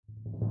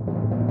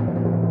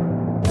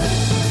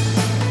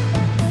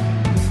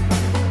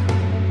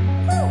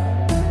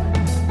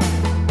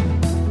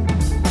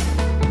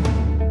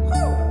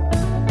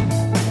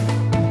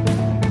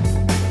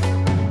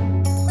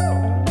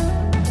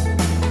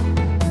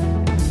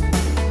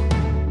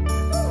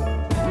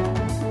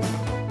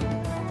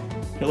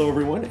Hello,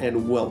 everyone,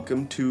 and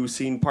welcome to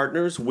Scene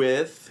Partners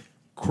with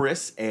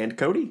Chris and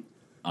Cody.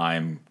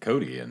 I'm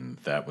Cody, and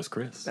that was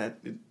Chris.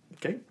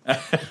 Okay.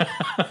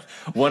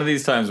 One of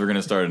these times we're going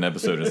to start an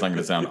episode. It's not going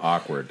to sound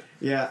awkward.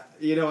 Yeah,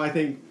 I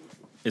think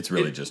It's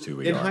really just who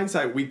we in are.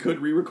 hindsight we could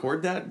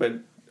re-record that, but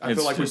I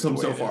feel like we've come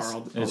so far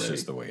already. It's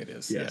just the way it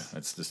is. Yes. Yeah,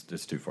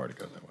 it's too far to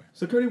go that way.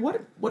 So, Cody, what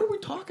are we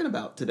talking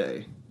about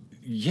today?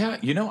 Yeah,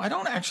 I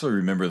don't actually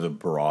remember the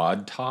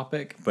broad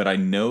topic, but I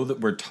know that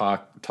we're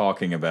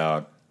talking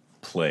about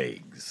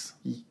plagues.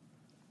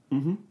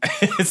 Mm-hmm.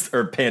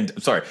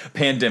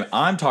 Pandemic.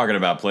 I'm talking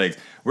about plagues.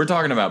 We're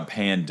talking about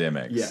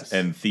pandemics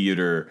and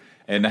theater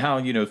and how,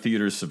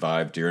 theaters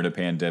survived during a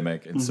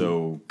pandemic. And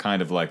so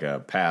kind of like a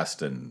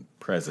past and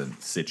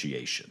present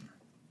situation.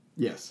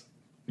 Yes.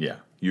 Yeah.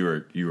 You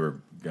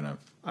were going to...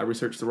 I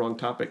researched the wrong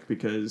topic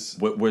because...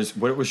 What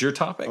was your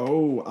topic?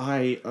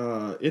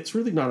 It's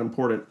really not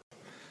important.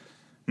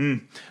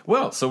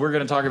 Well, so we're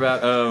going to talk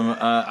about,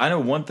 I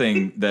know one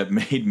thing that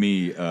made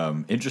me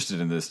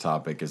interested in this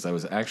topic is I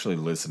was actually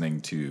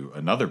listening to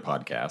another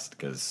podcast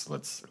because,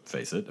 let's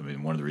face it,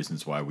 one of the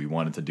reasons why we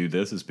wanted to do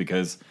this is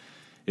because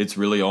it's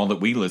really all that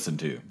we listen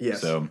to.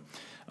 Yes. So,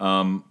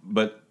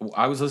 but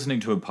I was listening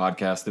to a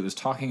podcast that was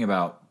talking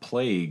about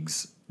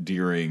plagues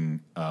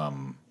during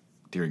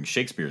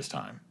Shakespeare's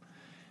time.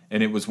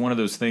 And it was one of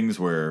those things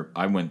where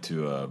I went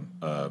to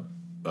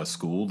a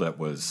school that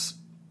was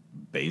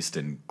based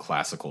in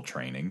classical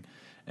training,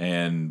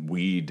 and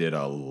we did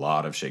a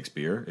lot of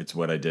Shakespeare. It's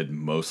what I did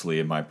mostly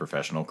in my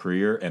professional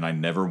career, and I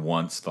never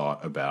once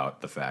thought about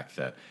the fact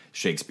that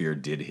Shakespeare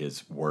did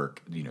his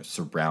work,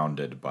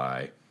 surrounded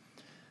by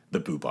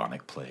the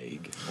bubonic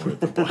plague or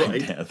the Black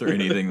Death or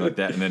anything like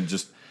that. And then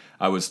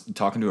I was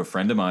talking to a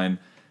friend of mine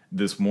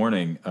this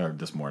morning.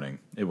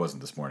 It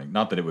wasn't this morning.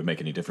 Not that it would make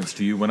any difference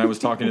to you when I was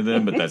talking to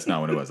them, but that's not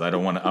what it was. I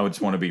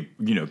just want to be,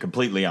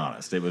 completely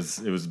honest. It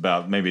was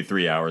about maybe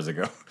 3 hours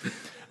ago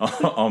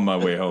on my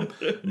way home.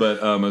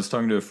 But I was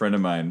talking to a friend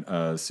of mine,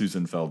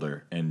 Susan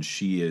Felder, and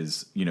she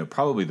is,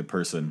 probably the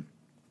person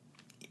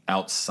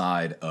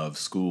outside of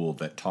school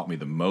that taught me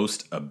the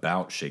most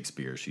about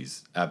Shakespeare.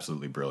 She's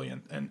absolutely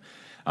brilliant. And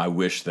I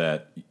wish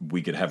that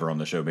we could have her on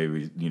the show.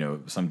 Maybe,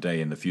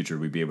 someday in the future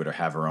we'd be able to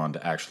have her on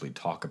to actually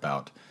talk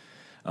about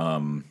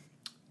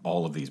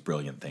all of these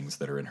brilliant things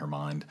that are in her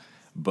mind.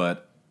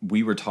 But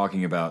we were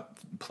talking about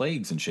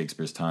plagues in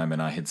Shakespeare's time,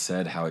 and I had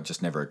said how it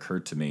just never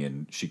occurred to me,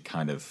 and she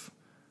kind of,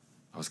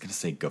 I was going to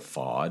say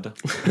guffawed.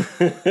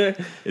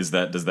 Does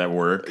that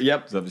work?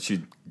 Yep.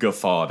 She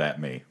guffawed at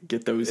me.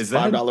 Get those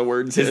 $5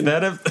 words in. Is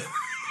that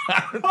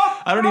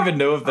I don't even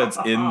know if that's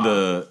in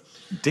the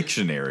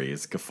dictionary.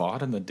 Is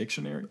guffawed in the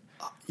dictionary?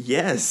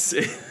 Yes.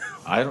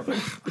 I don't know.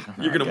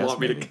 You're going to want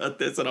me to cut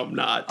this, and I'm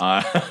not.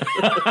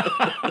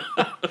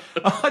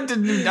 I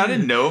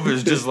didn't know if it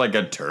was just like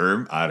a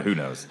term. Who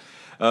knows?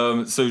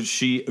 So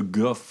she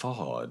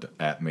guffawed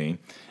at me,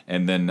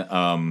 and then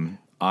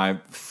I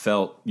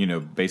felt,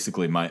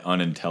 basically my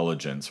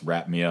unintelligence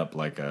wrap me up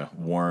like a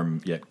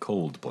warm yet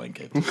cold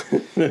blanket.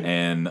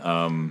 And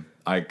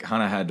I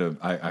kind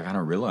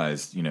of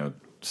realized,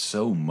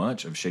 so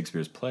much of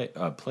Shakespeare's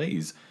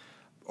plays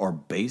are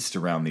based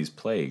around these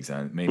plagues,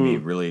 and it made me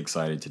really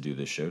excited to do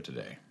this show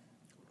today.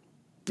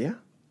 Yeah.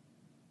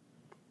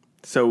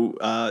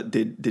 So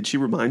did she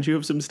remind you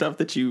of some stuff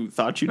that you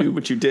thought you knew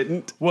but you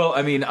didn't? Well,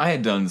 I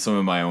had done some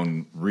of my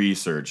own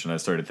research and I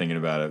started thinking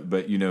about it,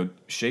 but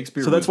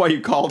Shakespeare. So that's why you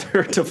called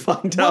her to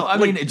find out.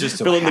 Well, it just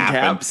so fill in the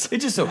happened. gaps. It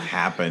just so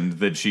happened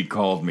that she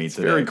called me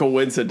today. Very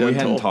coincidental. We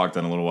hadn't talked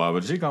in a little while,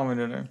 but she called me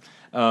today,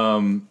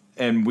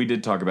 and we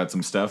did talk about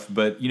some stuff.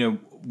 But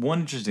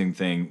one interesting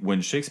thing: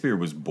 when Shakespeare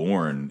was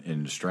born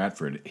in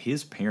Stratford,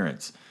 his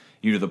parents.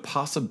 The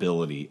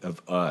possibility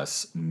of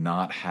us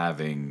not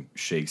having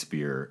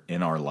Shakespeare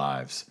in our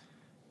lives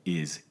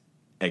is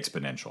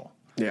exponential.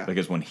 Yeah.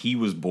 Because when he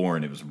was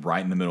born, it was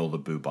right in the middle of the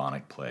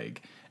bubonic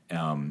plague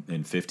in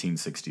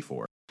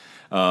 1564.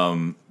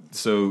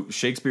 So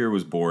Shakespeare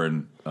was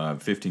born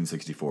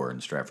 1564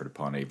 in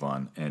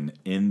Stratford-upon-Avon, and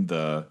in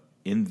the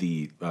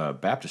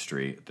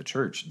baptistry at the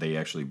church,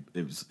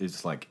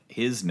 it's like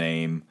his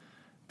name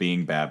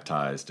being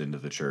baptized into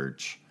the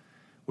church,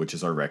 which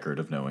is our record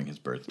of knowing his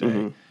birthday.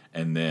 Mm-hmm.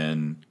 And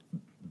then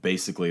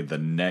basically the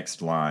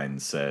next line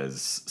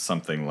says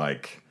something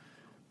like,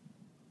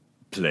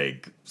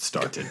 plague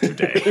started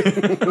today.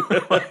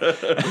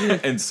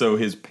 And so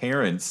his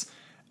parents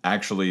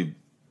actually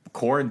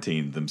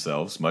quarantined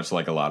themselves, much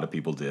like a lot of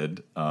people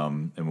did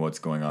in what's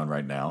going on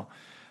right now.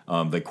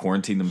 They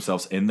quarantined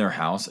themselves in their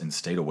house and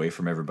stayed away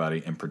from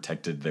everybody and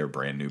protected their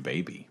brand new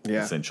baby,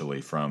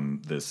 essentially,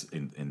 from this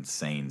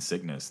insane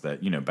sickness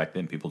that, back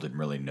then people didn't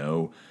really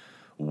know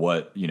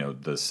what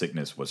the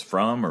sickness was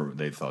from, or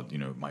they thought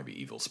it might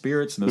be evil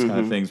spirits and those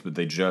kind of things, but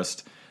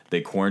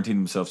they quarantined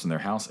themselves in their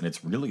house, and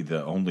it's really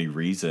the only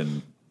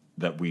reason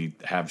that we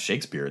have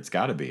Shakespeare. It's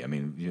got to be.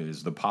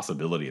 There's the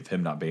possibility of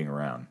him not being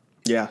around.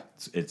 Yeah,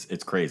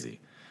 it's crazy.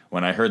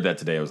 when I heard that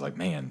today, I was like,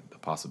 man, the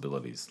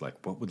possibilities.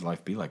 Like, what would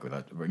life be like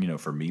without,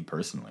 for me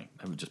personally?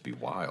 That would just be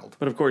wild.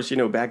 But of course,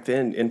 back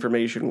then,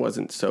 information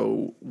wasn't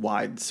so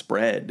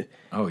widespread.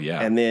 Oh, yeah.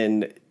 And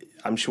then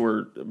I'm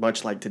sure,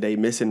 much like today,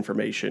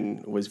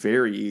 misinformation was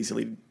very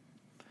easily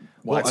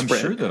widespread. I'm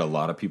sure that a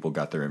lot of people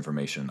got their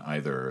information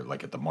either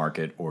like at the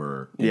market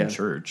or in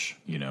church,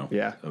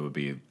 Yeah. It would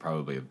be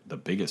probably the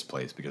biggest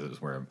place because it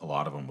was where a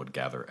lot of them would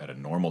gather at a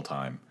normal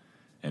time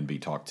and be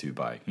talked to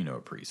by, a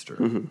priest or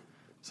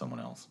someone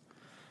else.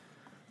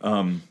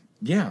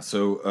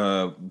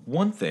 So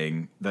one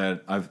thing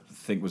that I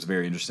think was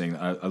very interesting,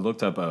 I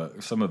looked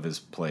up some of his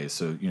plays.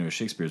 So,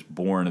 Shakespeare's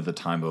born at the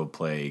time of a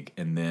plague,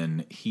 and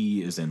then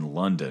he is in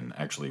London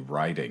actually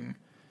writing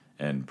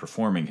and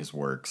performing his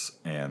works,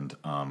 and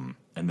then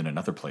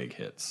another plague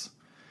hits.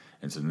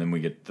 And so then we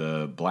get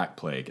the Black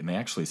Plague, and they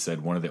actually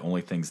said one of the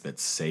only things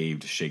that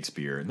saved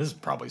Shakespeare, and this is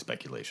probably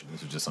speculation,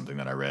 this is just something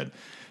that I read,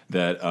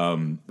 that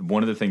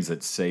one of the things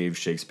that saved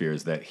Shakespeare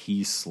is that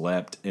he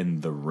slept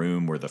in the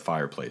room where the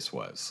fireplace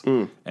was.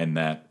 And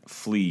that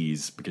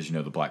fleas, because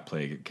the Black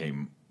Plague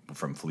came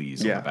from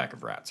fleas on the back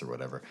of rats or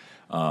whatever,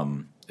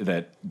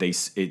 that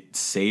it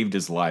saved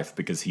his life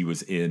because he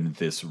was in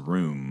this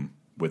room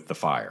with the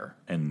fire,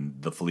 and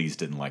the fleas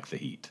didn't like the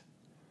heat.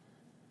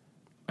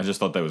 I just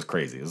thought that was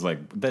crazy. It was like,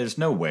 there's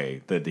no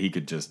way that he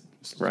could just...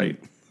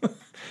 Right.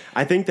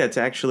 I think that's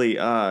actually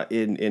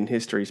in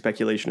history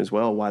speculation as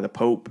well, why the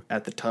Pope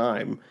at the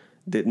time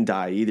didn't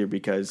die either,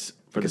 because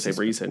the same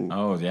reason.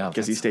 Oh, yeah.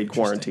 Because he stayed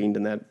quarantined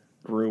in that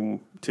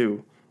room,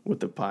 too, with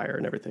the fire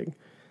and everything.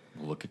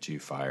 Look at you,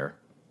 fire.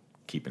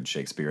 Keeping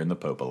Shakespeare and the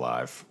Pope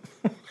alive.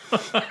 So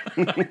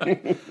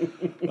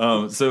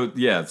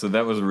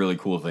that was a really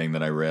cool thing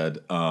that I read.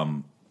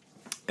 And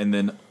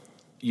then,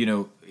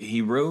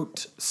 he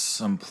wrote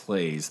some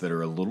plays that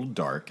are a little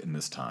dark in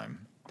this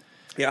time.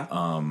 Yeah.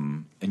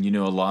 And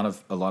a lot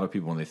of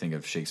people, when they think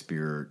of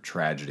Shakespeare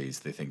tragedies,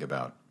 they think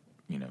about,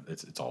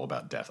 it's all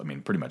about death. I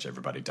mean, pretty much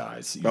everybody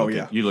dies.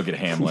 You look at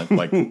Hamlet,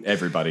 like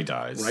everybody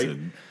dies. Right.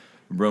 And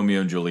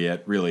Romeo and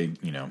Juliet, really,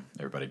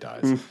 everybody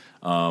dies.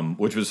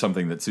 Which was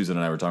something that Susan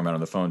and I were talking about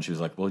on the phone. She was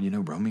like, well,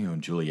 Romeo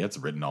and Juliet's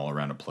written all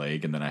around a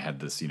plague. And then I had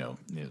this,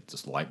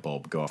 just light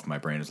bulb go off my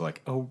brain. It's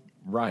like, oh,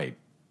 right.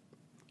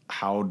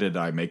 How did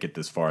I make it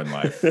this far in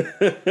life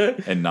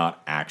and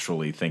not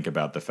actually think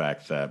about the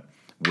fact that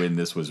when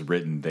this was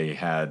written, they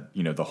had,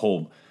 the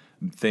whole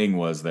thing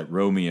was that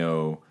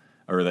Romeo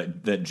or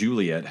that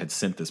Juliet had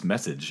sent this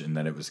message and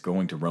that it was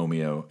going to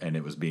Romeo and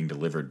it was being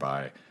delivered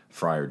by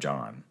Friar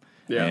John.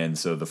 Yeah. And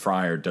so the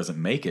friar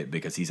doesn't make it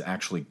because he's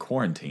actually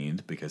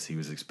quarantined because he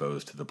was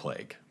exposed to the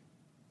plague.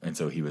 And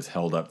so he was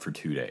held up for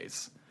 2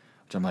 days,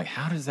 which I'm like,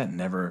 how does that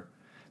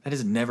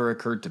has never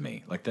occurred to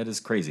me. Like, that is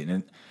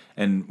crazy.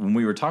 And when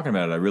we were talking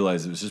about it, I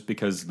realized it was just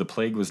because the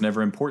plague was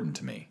never important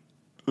to me.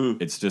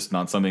 It's just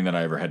not something that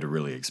I ever had to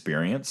really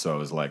experience. So I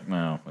was like,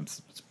 no,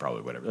 it's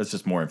probably whatever. That's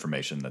just more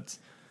information that's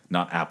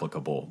not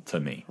applicable to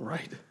me.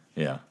 Right.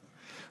 Yeah.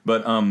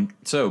 But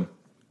so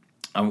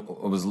I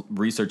was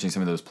researching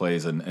some of those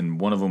plays, and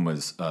one of them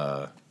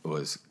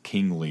was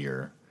King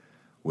Lear,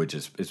 which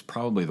is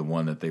probably the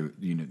one that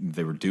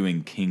they were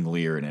doing King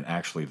Lear, and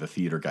actually the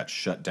theater got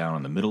shut down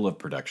in the middle of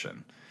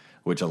production,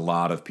 which a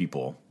lot of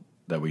people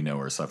that we know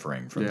are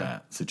suffering from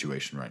that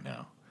situation right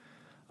now.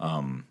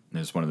 And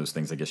it's one of those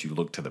things, I guess you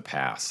look to the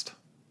past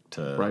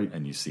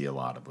and you see a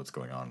lot of what's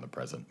going on in the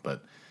present.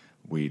 But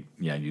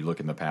you look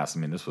in the past, I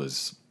mean, this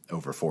was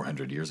over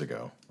 400 years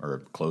ago,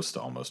 or close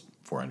to almost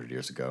 400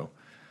 years ago.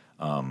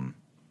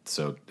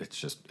 So it's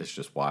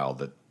just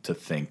wild to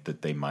think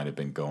that they might have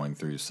been going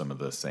through some of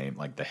the same,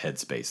 like the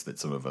headspace that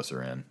some of us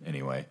are in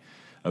anyway,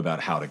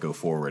 about how to go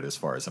forward as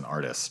far as an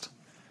artist.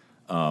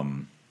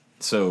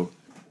 So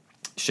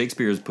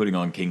Shakespeare is putting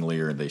on King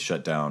Lear, and they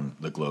shut down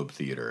the Globe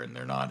Theater, and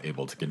they're not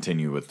able to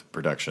continue with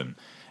production.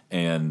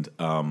 And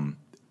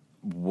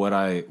what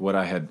I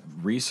had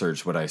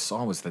researched, what I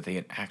saw was that they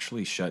had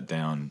actually shut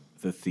down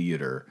the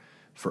theater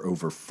for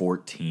over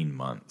 14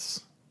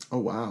 months. Oh,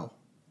 wow.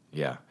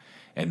 Yeah.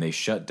 And they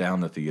shut down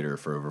the theater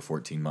for over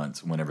 14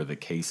 months whenever the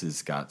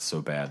cases got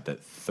so bad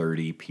that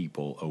 30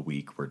 people a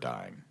week were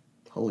dying.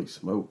 Holy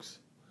smokes.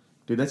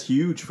 Dude, that's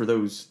huge for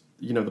those,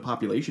 the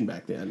population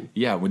back then.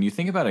 Yeah, when you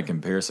think about a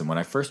comparison, when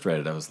I first read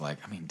it, I was like,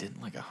 I mean,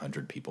 didn't like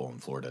 100 people in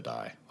Florida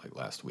die like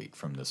last week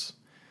from this?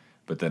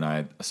 But then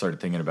I started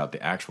thinking about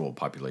the actual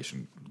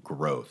population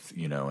growth,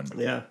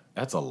 and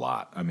that's a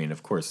lot. I mean,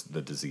 of course,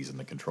 the disease and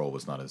the control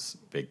was not as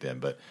big then,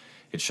 but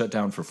it shut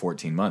down for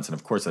 14 months. And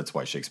of course, that's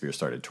why Shakespeare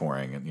started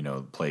touring.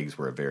 And, plagues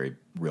were a very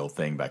real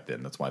thing back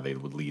then. That's why they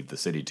would leave the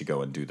city to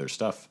go and do their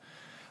stuff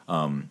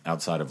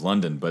outside of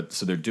London. But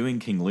so they're doing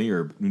King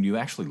Lear. When you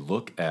actually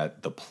look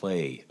at the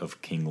play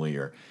of King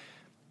Lear,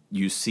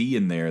 you see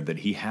in there that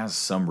he has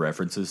some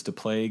references to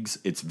plagues.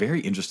 It's very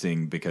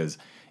interesting because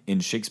in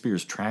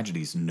Shakespeare's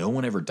tragedies, no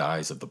one ever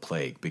dies of the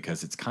plague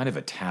because it's kind of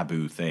a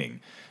taboo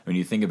thing. When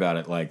you think about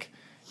it, like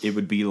it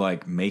would be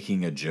like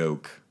making a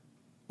joke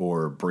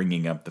or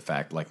bringing up the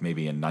fact, like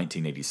maybe in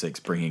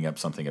 1986, bringing up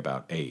something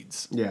about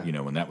AIDS. Yeah. You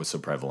know, when that was so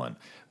prevalent,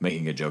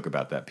 making a joke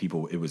about that.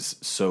 People, it was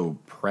so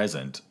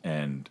present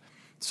and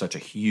such a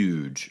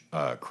huge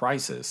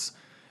crisis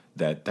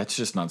that that's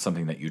just not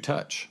something that you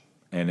touch.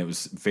 And it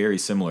was very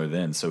similar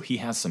then. So he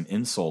has some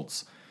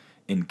insults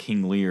in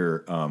King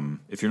Lear.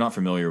 If you're not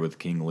familiar with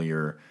King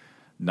Lear,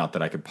 not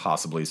that I could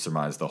possibly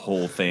surmise the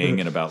whole thing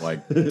in about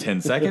like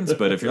 10 seconds,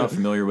 but if you're not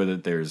familiar with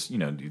it, there's, you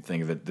know, you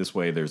think of it this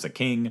way, there's a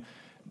king.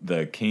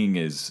 The king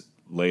is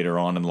later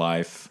on in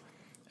life,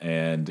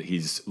 and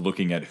he's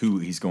looking at who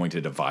he's going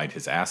to divide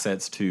his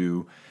assets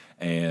to,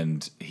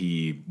 and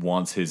he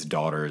wants his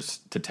daughters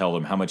to tell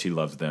him how much he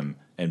loves them,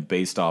 and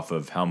based off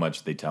of how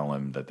much they tell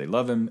him that they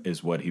love him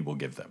is what he will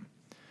give them.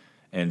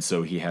 And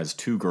so he has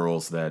two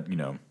girls that, you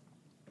know,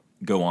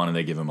 go on and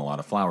they give him a lot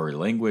of flowery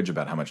language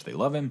about how much they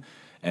love him.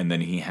 And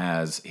then he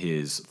has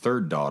his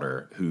third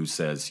daughter who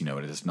says, you know,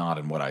 it is not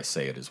in what I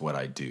say, it is what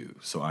I do.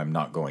 So I'm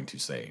not going to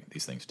say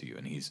these things to you.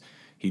 And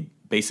he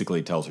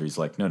basically tells her, he's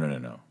like,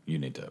 no, you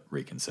need to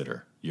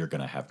reconsider. You're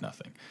going to have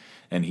nothing.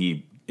 And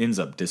he ends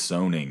up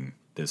disowning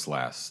this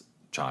last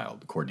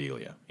child,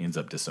 Cordelia. He ends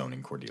up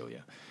disowning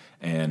Cordelia.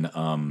 And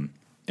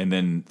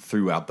then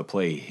throughout the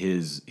play,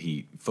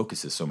 he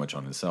focuses so much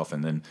on himself.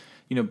 And then,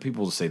 you know,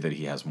 people say that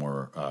he has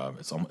more.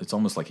 It's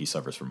almost like he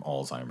suffers from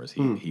Alzheimer's.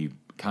 He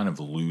kind of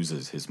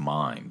loses his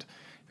mind,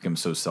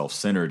 becomes so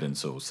self-centered and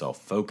so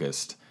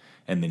self-focused,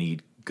 and then he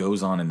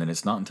goes on. And then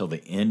it's not until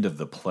the end of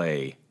the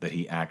play that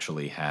he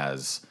actually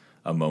has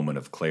a moment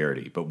of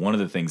clarity. But one of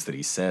the things that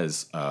he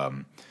says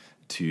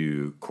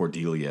to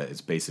Cordelia is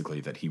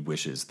basically that he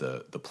wishes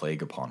the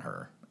plague upon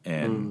her.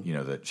 And, you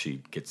know, that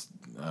she gets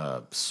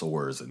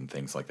sores and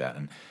things like that.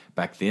 And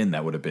back then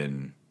that would have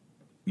been,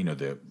 you know,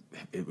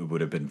 it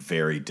would have been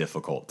very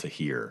difficult to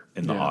hear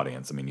in the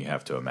audience. I mean, you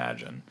have to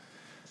imagine.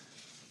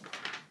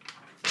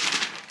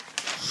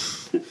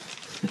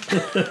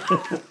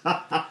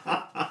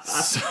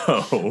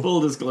 So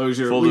full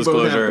disclosure, we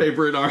both have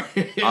paper in our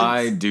hands.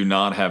 I do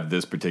not have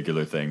this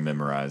particular thing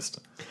memorized.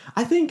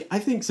 I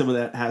think some of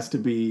that has to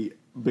be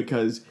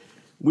because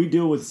we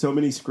deal with so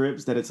many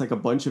scripts that it's like a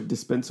bunch of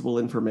dispensable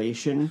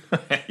information.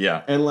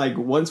 Yeah. And like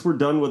once we're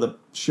done with a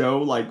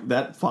show, like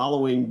that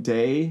following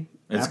day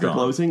after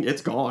closing,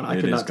 it's gone. I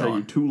could not tell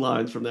you 2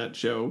 lines from that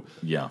show.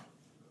 Yeah.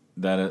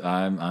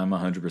 I'm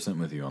 100%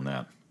 with you on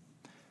that.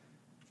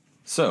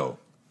 So,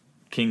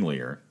 King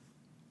Lear,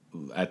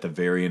 at the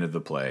very end of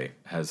the play,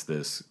 has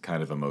this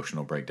kind of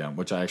emotional breakdown,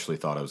 which I actually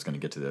thought I was going to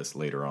get to this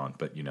later on,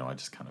 but, you know, I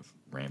just kind of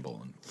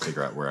ramble and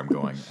figure out where I'm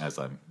going as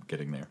I'm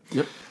getting there.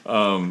 Yep.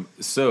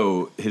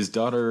 So his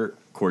daughter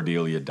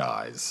Cordelia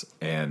dies,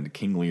 and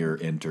King Lear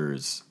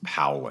enters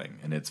howling,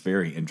 and it's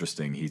very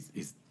interesting.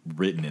 He's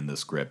written in the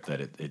script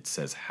that it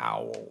says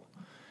howl,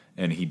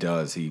 and he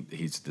does.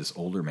 He's this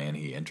older man.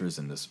 He enters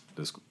in this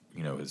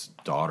you know, his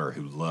daughter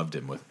who loved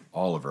him with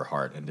all of her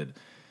heart and did,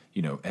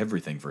 you know,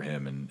 everything for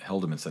him and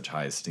held him in such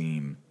high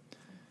esteem,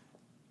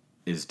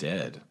 is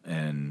dead.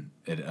 And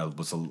it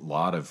was a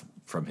lot of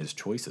from his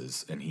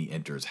choices, and he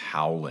enters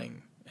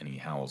howling, and he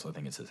howls, I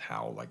think it says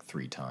howl like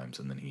 3 times,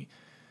 and then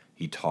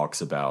he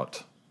talks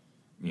about,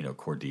 you know,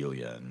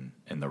 Cordelia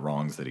and the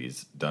wrongs that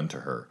he's done to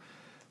her.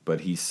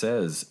 But he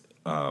says,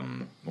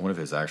 one of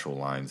his actual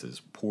lines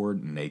is, "Poor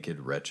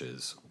naked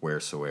wretches,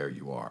 wheresoe'er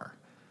you are,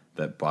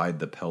 that bide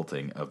the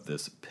pelting of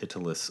this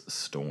pitiless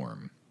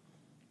storm.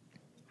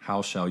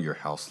 How shall your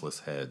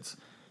houseless heads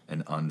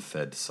and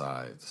unfed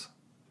sides,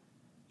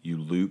 you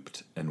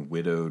looped and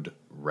widowed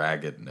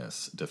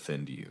raggedness,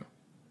 defend you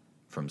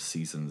from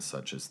seasons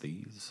such as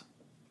these?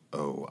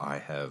 Oh, I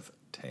have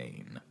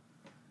ta'en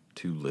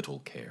too little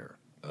care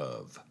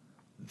of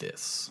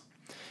this."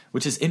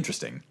 Which is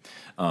interesting.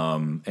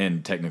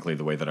 And technically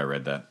the way that I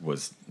read that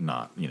was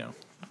not, you know,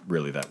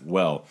 really that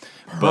well.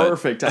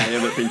 Perfect. I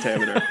am a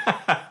pentameter.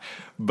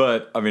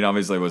 But, I mean,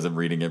 obviously I wasn't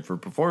reading it for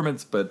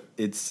performance, but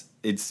it's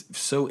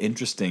so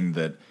interesting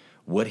that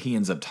what he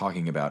ends up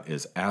talking about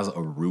is, as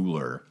a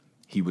ruler,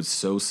 he was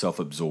so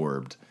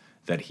self-absorbed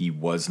that he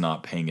was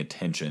not paying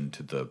attention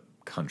to the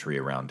country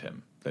around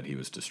him that he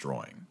was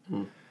destroying.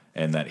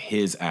 And that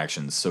his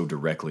actions so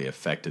directly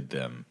affected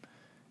them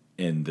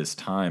in this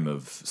time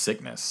of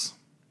sickness,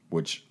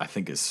 which I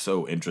think is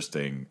so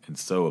interesting and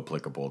so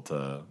applicable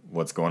to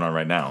what's going on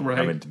right now. Right.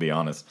 I mean, to be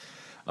honest.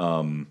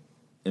 And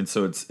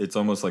so it's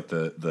almost like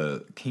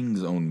the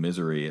king's own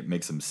misery. It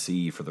makes him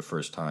see for the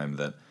first time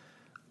that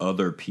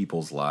other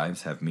people's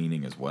lives have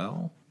meaning as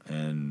well,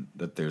 and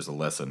that there's a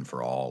lesson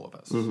for all of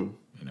us, you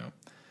know.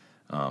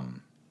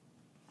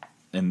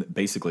 And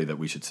basically that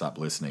we should stop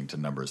listening to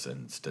numbers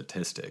and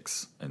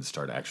statistics and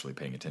start actually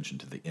paying attention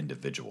to the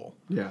individual.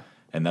 Yeah.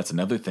 And that's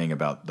another thing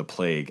about the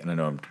plague, and I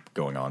know I'm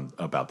going on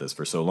about this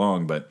for so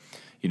long, but,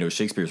 you know,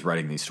 Shakespeare's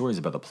writing these stories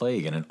about the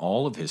plague, and in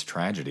all of his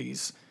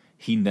tragedies,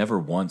 he never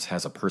once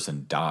has a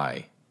person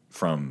die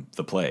from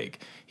the plague.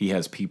 He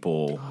has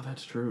people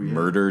that's true. Yeah.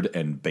 murdered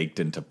and baked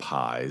into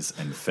pies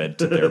and fed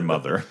to their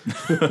mother,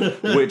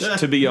 which,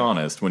 to be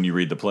honest, when you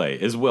read the play,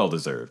 is well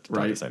deserved.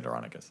 Right. Titus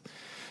Andronicus.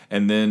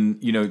 And then,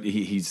 you know,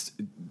 he's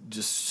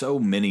just so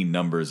many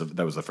numbers of,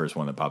 that was the first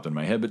one that popped in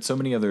my head, but so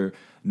many other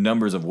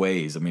numbers of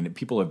ways. I mean,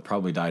 people have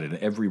probably died in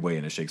every way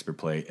in a Shakespeare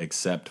play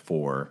except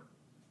for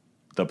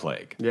the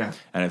plague. Yeah.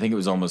 And I think it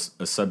was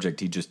almost a subject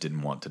he just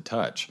didn't want to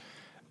touch.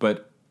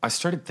 But I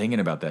started thinking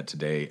about that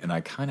today, and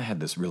I kind of had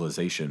this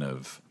realization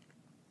of,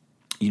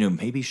 you know,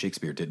 maybe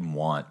Shakespeare didn't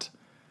want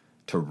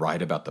to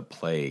write about the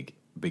plague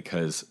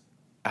because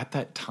at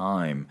that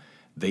time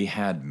they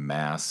had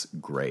mass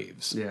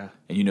graves. Yeah.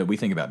 And, you know, we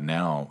think about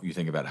now, you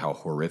think about how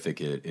horrific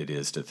it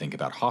is to think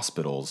about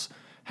hospitals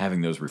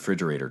having those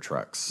refrigerator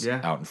trucks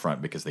out in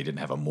front because they didn't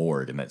have a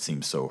morgue, and that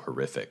seems so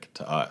horrific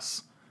to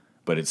us.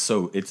 But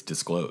it's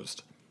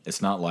disclosed.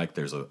 It's not like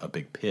there's a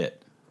big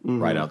pit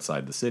right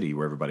outside the city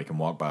where everybody can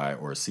walk by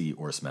or see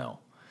or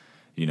smell.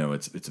 You know,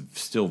 it's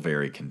still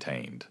very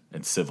contained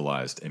and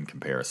civilized in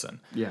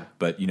comparison. Yeah.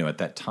 But, you know, at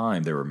that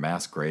time, there were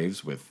mass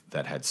graves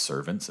that had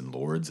servants and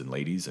lords and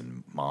ladies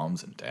and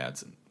moms and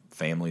dads and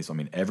families. I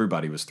mean,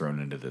 everybody was thrown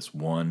into this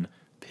one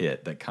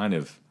pit that kind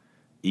of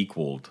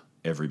equaled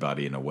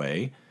everybody in a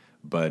way,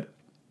 but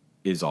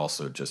is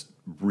also just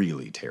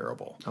really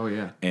terrible. Oh,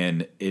 yeah.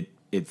 And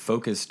it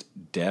focused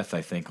death,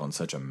 I think, on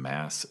such a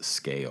mass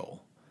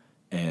scale.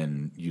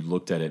 And you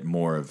looked at it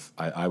more of,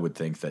 I would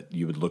think that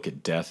you would look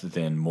at death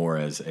then more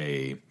as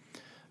as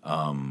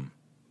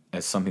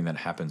something that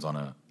happens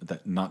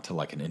that not to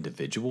like an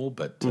individual,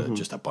 but to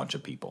just a bunch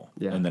of people.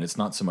 Yeah. And then it's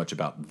not so much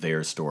about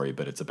their story,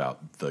 but it's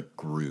about the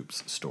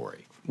group's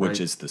story, which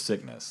Right. is the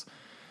sickness.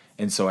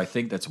 And so I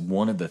think that's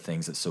one of the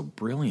things that's so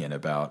brilliant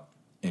about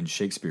in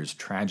Shakespeare's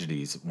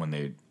tragedies when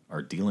they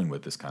are dealing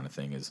with this kind of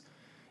thing is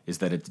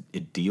that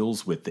it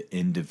deals with the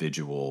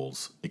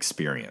individual's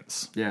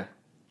experience. Yeah.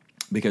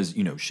 Because,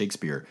 you know,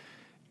 Shakespeare,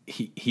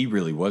 he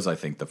really was, I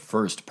think, the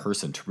first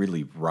person to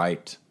really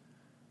write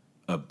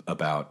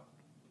about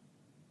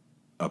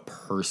a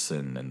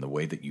person and the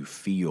way that you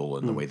feel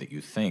and the way that you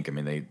think. I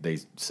mean, they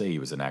say he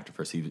was an actor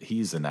first.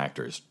 He's an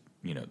actor's,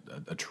 you know,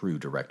 a true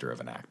director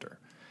of an actor.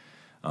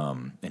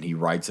 And he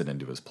writes it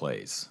into his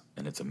plays,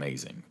 and it's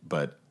amazing.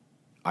 But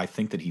I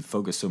think that he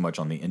focused so much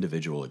on the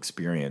individual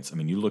experience. I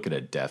mean, you look at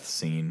a death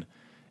scene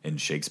in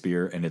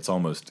Shakespeare, and it's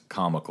almost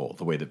comical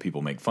the way that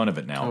people make fun of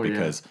it now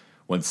because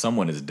when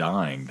someone is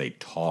dying, they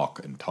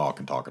talk and talk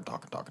and talk and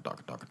talk and talk and talk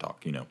and talk and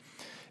talk. You know,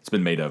 it's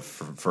been made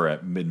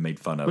been made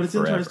fun of. But it's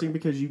forever. interesting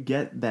because you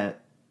get that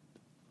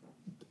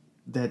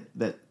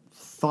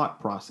thought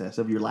process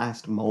of your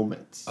last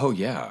moments. Oh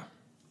yeah,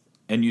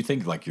 and you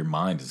think like your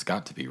mind has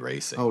got to be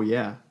racing. Oh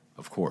yeah.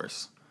 Of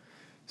course.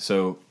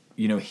 So,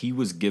 you know, he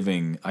was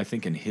giving, I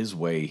think in his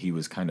way, he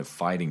was kind of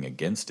fighting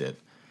against it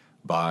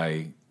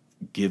by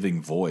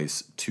giving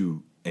voice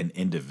to an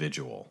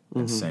individual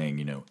and saying,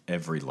 you know,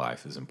 every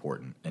life is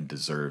important and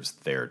deserves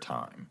their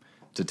time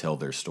to tell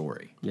their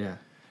story. Yeah.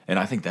 And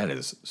I think that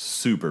is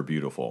super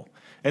beautiful.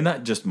 And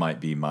that just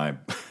might be my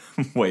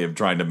way of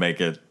trying to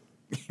make it,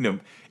 you know,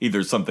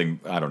 either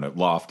something, I don't know,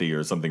 lofty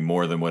or something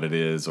more than what it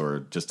is,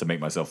 or just to make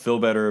myself feel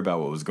better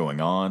about what was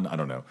going on. I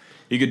don't know.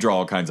 You could draw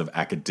all kinds of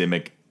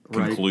academic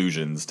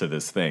conclusions to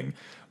this thing.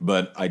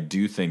 But I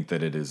do think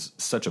that it is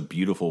such a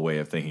beautiful way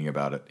of thinking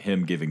about it,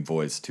 him giving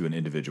voice to an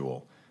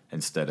individual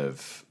instead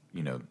of,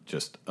 you know,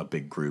 just a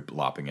big group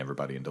lopping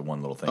everybody into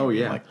one little thing. Oh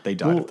yeah. Like they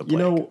died of the plague. You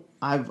know,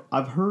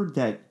 I've heard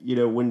that, you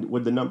know,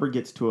 when the number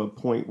gets to a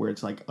point where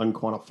it's like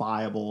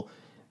unquantifiable,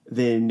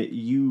 then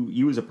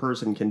you as a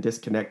person can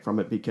disconnect from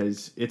it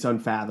because it's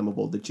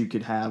unfathomable that you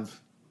could have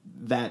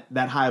that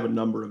high of a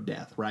number of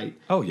death, right?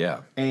 Oh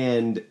yeah.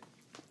 And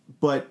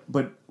but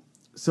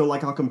so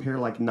like I'll compare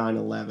like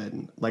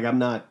 9/11. Like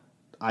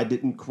I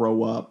didn't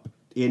grow up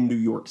in New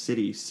York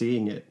City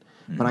seeing it,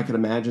 but I can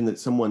imagine that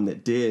someone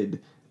that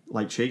did,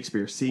 like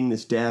Shakespeare, seeing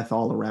this death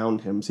all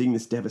around him, seeing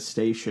this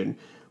devastation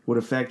would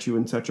affect you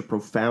in such a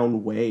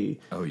profound way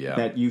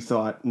that you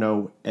thought,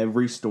 no,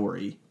 every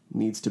story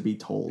needs to be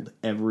told.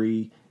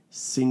 Every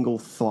single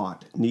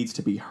thought needs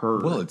to be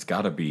heard. Well, it's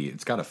got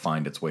to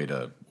find its way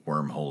to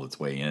wormhole its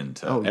way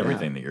into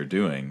everything that you're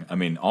doing. I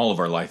mean, all of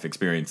our life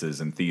experiences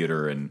in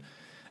theater and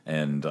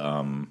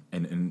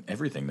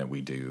everything that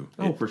we do.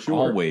 Oh, for sure.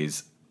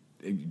 Always,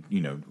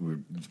 you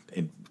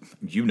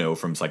know,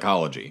 from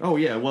psychology. Oh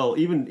yeah, well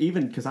even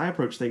because I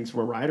approach things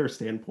from a writer's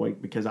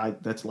standpoint because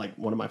that's like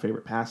one of my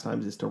favorite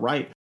pastimes is to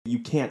write. You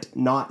can't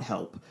not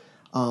help,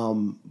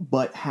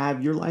 but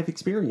have your life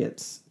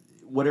experience,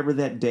 whatever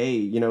that day.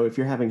 You know, if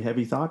you're having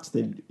heavy thoughts,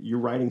 then you're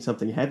writing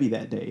something heavy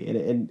that day,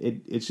 and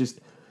it's just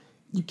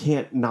you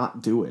can't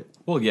not do it.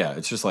 Well, yeah,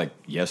 it's just like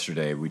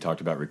yesterday we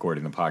talked about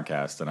recording the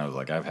podcast, and I was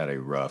like, I've had a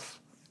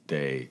rough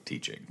day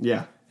teaching.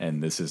 Yeah.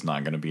 And this is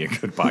not going to be a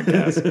good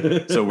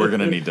podcast. So we're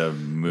going to need to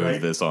move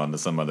this on to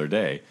some other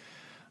day.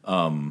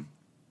 And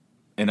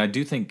I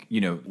do think, you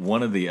know,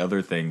 one of the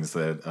other things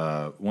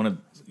that,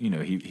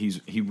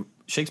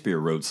 Shakespeare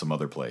wrote some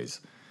other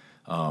plays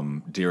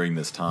during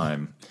this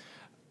time.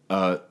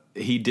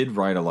 he did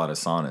write a lot of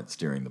sonnets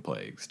during the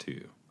plagues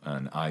too.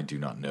 And I do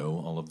not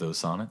know all of those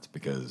sonnets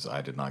because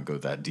I did not go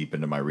that deep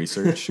into my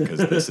research because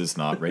this is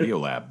not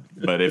Radiolab.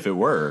 But if it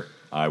were,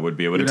 I would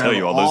be able to tell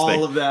you all those things.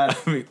 All of that.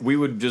 I mean, we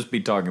would just be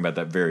talking about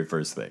that very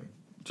first thing,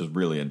 just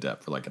really in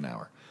depth for like an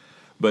hour.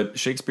 But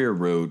Shakespeare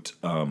wrote,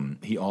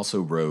 he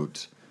also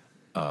wrote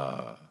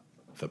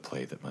the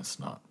play that must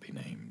not be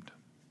named.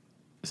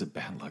 Is it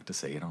bad luck to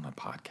say it on a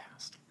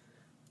podcast?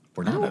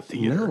 We're not in a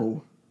theater.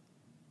 No.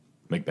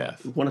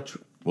 Macbeth. Want to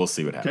We'll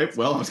see what happens. Okay,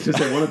 well, I was going to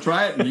say, want to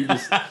try it, and you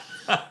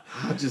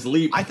just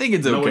leap. I think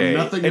it's knowing okay.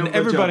 nothing And of the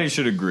everybody joke.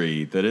 should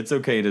agree that it's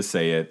okay to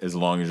say it as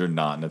long as you're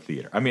not in a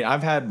theater. I mean,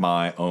 I've had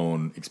my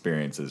own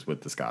experiences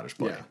with the Scottish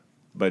play. Yeah.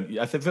 But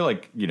I feel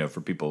like,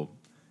 for people,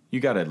 you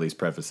got to at least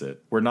preface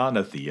it. We're not in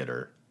a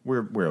theater.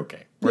 We're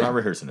okay. We're not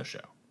rehearsing a show.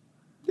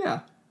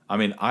 Yeah. I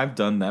mean, I've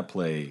done that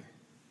play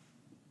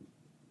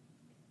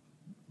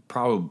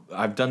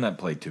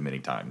too many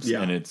times.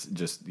 Yeah. And it's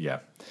just,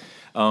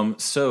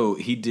 so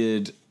he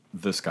did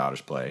the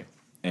Scottish play,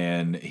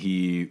 and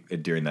he,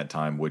 during that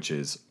time, which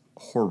is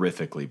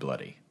horrifically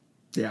bloody.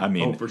 Yeah. I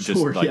mean, for just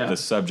sure. like yeah. the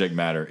subject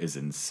matter is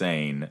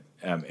insane.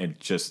 It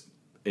just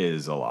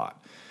is a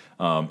lot.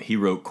 He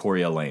wrote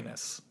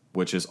Coriolanus,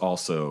 which is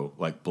also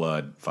like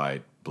blood,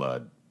 fight,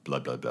 blood,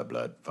 blood, blood, blood,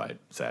 blood, fight,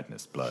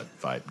 sadness, blood,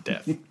 fight,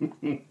 death.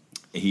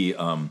 He,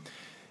 and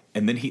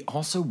then he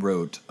also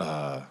wrote,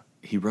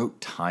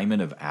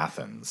 Timon of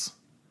Athens,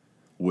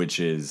 which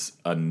is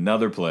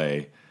another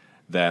play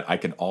that I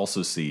can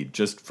also see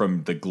just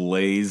from the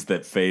glaze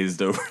that phased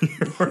over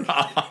your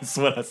eyes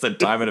when I said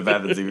Timon of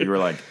Athens. You were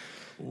like,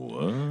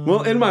 what?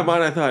 Well, in my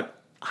mind, I thought,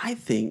 I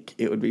think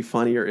it would be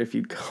funnier if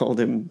you'd called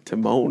him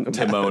Timon of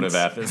Timon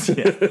Athens. of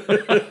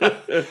Athens,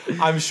 yeah.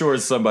 I'm sure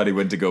somebody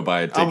went to go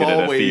buy a ticket at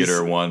a always-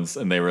 theater once,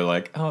 and they were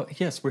like, oh,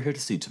 yes, we're here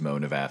to see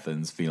Timon of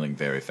Athens, feeling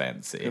very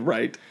fancy.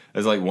 Right.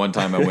 It's like one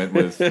time I went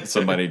with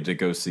somebody to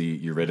go see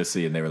Eurydice,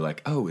 and they were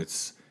like, oh,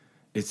 it's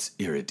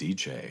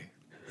Eurydice.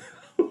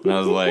 And I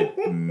was like,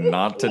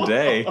 not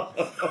today.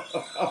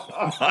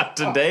 Not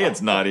today,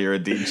 it's not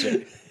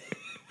Eurydice.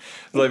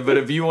 Like, but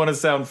if you want to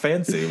sound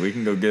fancy, we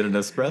can go get an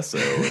espresso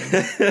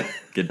and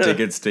get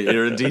tickets to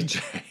Eurydice.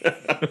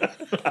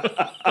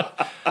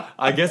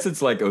 I guess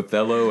it's like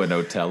Othello and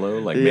Otello.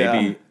 Like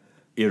maybe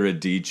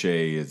Eurydice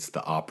is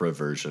the opera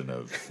version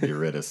of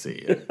Eurydice.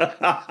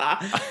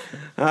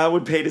 I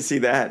would pay to see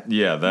that.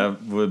 Yeah,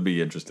 that would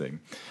be interesting.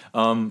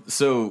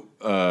 So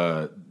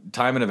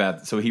Timon of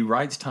Athens. So he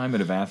writes Timon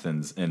of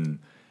Athens, and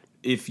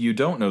if you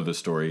don't know the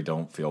story,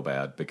 don't feel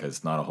bad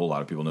because not a whole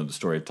lot of people know the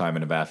story of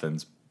Timon of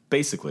Athens.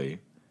 Basically,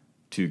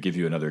 to give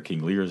you another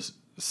King Lear's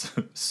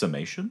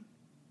summation.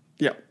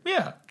 Yeah.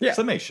 Yeah, Yeah.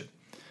 summation.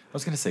 I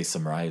was going to say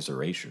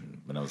summarization,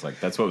 but I was like,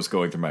 that's what was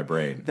going through my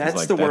brain. That's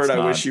like, the word I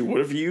not- wish you would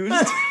have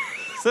used.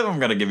 So I'm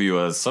going to give you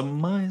a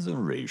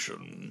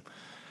summarization.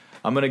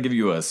 I'm going to give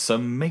you a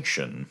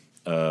summation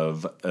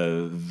of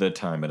the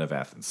Timon of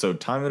Athens. So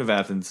Timon of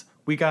Athens,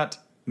 we got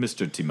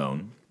Mr.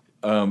 Timon.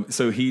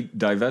 So he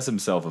divests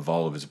himself of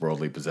all of his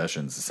worldly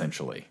possessions,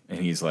 essentially,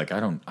 and he's like, I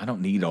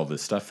don't need all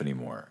this stuff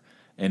anymore.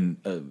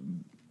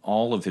 And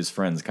all of his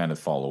friends kind of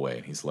fall away,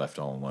 and he's left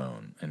all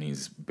alone, and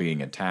he's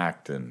being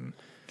attacked. And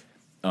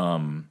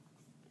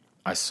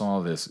I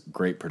saw this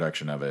great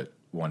production of it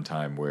one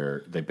time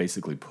where they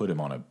basically put him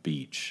on a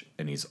beach,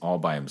 and he's all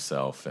by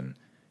himself, and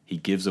he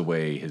gives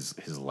away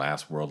his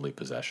last worldly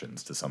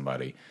possessions to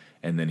somebody,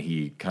 and then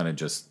he kind of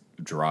just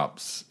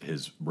drops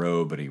his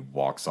robe and he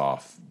walks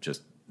off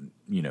just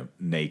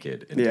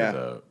naked into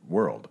the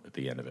world at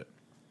the end of it,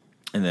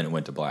 and then it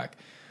went to black.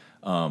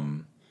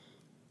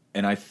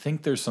 And I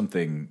think there's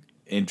something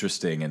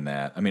interesting in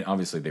that. I mean,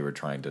 obviously they were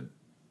trying to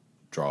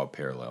draw a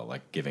parallel,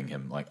 like giving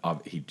him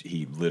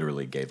he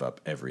literally gave up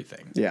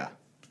everything. Yeah.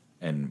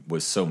 And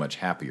was so much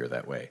happier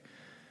that way.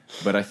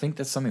 But I think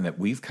that's something that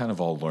we've kind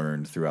of all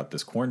learned throughout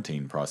this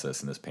quarantine process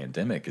and this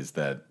pandemic is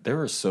that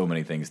there are so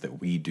many things that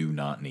we do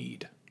not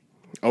need.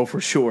 Oh, for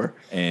sure.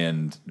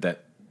 And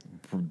that,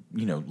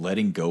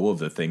 letting go of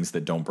the things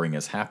that don't bring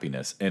us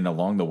happiness. And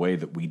along the way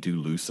that we do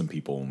lose some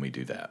people when we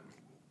do that.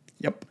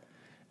 Yep.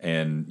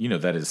 And,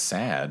 that is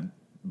sad,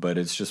 but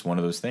it's just one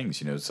of those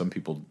things. Some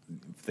people,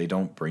 if they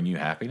don't bring you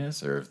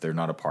happiness or if they're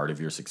not a part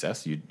of your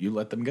success, you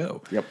let them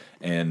go. Yep.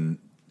 And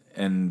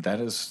that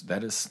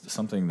is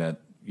something that,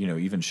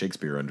 even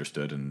Shakespeare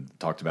understood and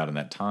talked about in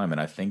that time.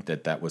 And I think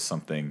that was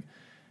something,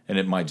 and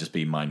it might just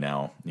be my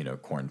now,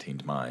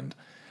 quarantined mind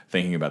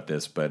thinking about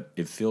this, but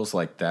it feels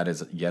like that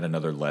is yet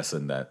another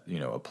lesson that,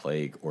 a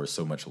plague or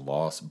so much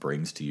loss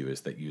brings to you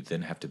is that you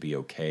then have to be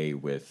okay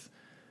with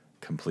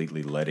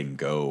completely letting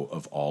go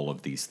of all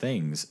of these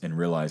things and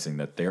realizing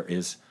that there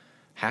is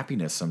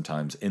happiness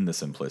sometimes in the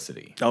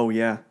simplicity. Oh,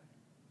 yeah.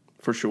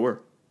 For sure.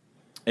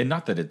 And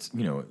not that it's,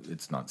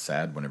 it's not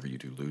sad whenever you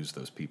do lose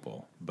those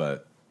people,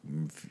 but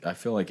I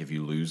feel like if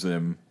you lose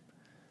them,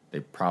 they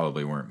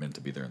probably weren't meant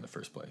to be there in the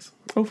first place.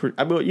 Oh,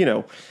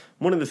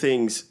 one of the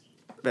things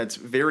that's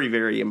very,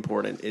 very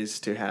important is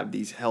to have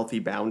these healthy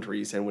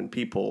boundaries. And when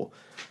people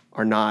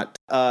are not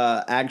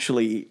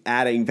actually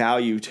adding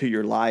value to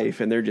your life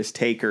and they're just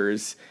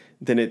takers,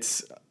 then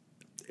it's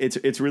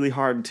really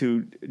hard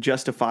to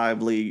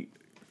justifiably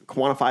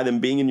quantify them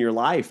being in your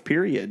life,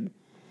 period.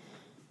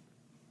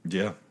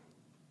 Yeah.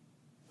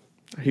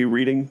 Are you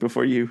reading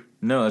before you?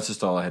 No, that's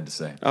just all I had to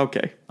say.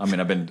 Okay. I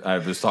mean, I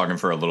was talking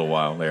for a little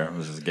while there. I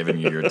was just giving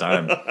you your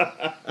time.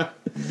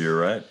 You're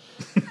right.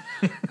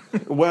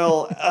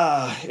 Well,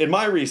 in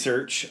my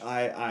research,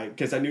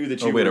 because I knew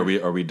that you. Oh wait,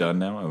 are we done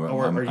now?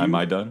 Am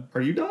I done?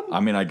 Are you done?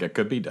 I mean, I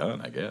could be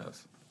done, I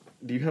guess.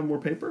 Do you have more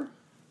paper?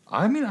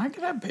 I mean, I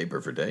could have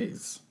paper for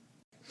days.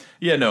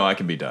 Yeah, no, I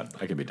can be done.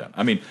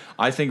 I mean,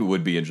 I think it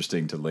would be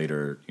interesting to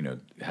later,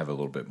 have a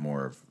little bit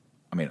more of.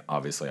 I mean,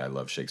 obviously, I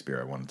love Shakespeare.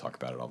 I want to talk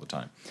about it all the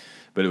time,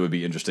 but it would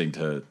be interesting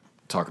to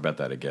talk about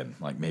that again.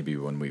 Like maybe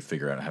when we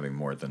figure out having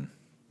more than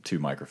 2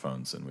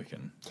 microphones, and we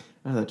can.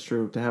 Oh, that's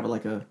true. To have it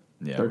like a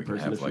third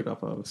person to shoot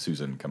off of.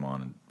 Susan come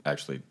on and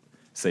actually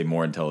say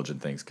more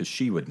intelligent things because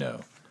she would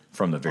know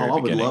from the very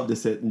beginning. beginning. I would love to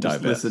sit and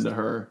just listen to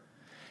her.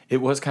 It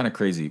was kind of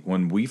crazy.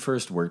 When we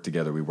first worked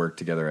together, we worked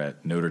together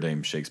at Notre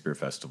Dame Shakespeare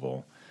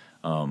Festival,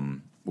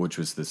 which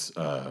was this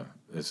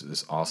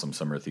awesome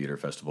summer theater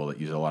festival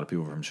that used a lot of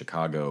people from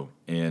Chicago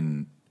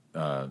in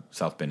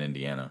South Bend,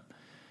 Indiana.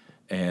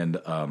 And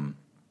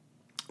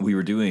we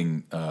were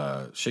doing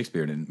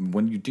Shakespeare. And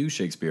when you do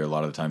Shakespeare, a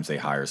lot of the times they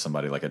hire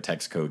somebody like a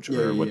text coach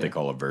or what they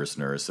call a verse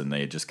nurse, and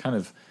they just kind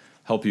of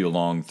help you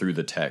along through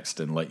the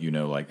text and let you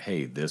know, like,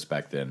 hey, this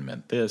back then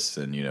meant this,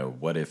 and,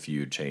 what if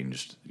you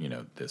changed,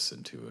 this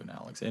into an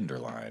Alexander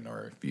line,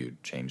 or if you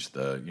changed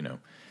the,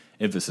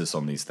 emphasis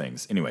on these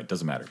things. Anyway, it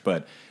doesn't matter.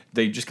 But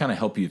they just kind of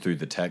help you through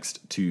the text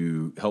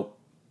to help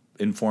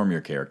inform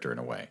your character in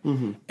a way.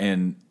 Mm-hmm.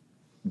 And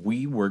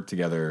we worked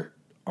together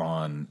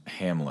on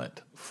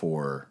Hamlet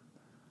for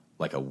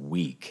like a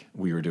week.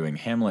 We were doing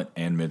Hamlet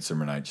and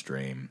Midsummer Night's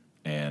Dream,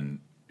 and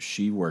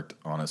she worked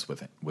on us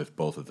with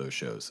both of those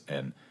shows.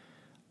 And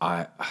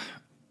I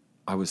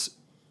was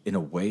in a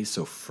way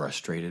so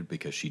frustrated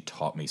because she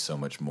taught me so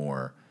much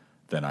more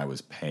than I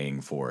was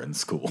paying for in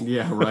school.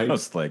 Yeah, right. I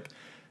was like,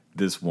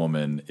 this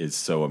woman is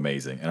so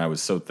amazing. And I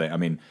was so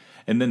and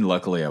then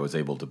luckily I was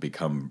able to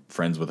become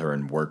friends with her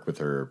and work with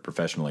her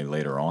professionally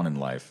later on in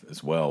life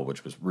as well,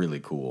 which was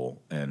really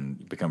cool,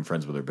 and become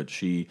friends with her. But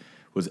she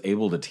was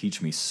able to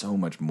teach me so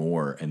much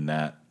more in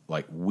that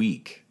like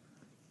week.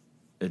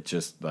 It's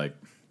just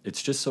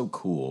so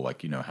cool.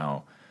 Like,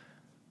 how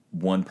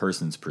one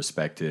person's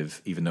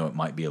perspective, even though it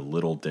might be a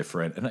little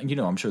different, and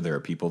I'm sure there are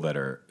people that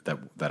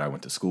I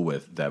went to school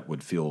with that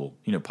would feel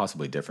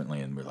possibly differently,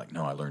 and we're like,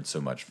 no, I learned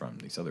so much from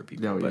these other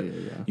people. But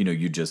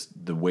you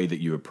just, the way that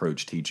you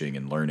approach teaching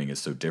and learning is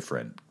so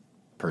different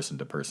person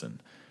to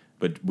person.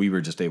 But we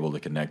were just able to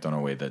connect on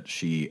a way that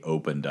she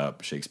opened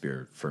up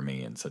Shakespeare for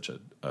me in such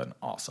an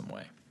awesome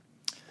way.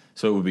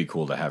 So it would be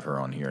cool to have her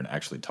on here and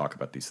actually talk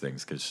about these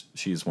things, because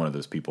she's one of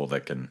those people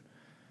that can.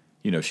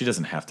 She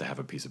doesn't have to have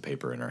a piece of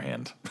paper in her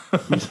hand.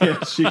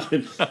 Yeah, she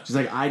can. She's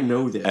like, I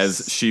know this.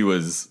 As she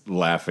was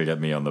laughing at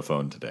me on the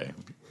phone today.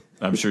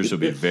 I'm sure she'll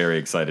be very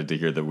excited to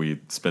hear that we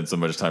spent so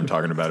much time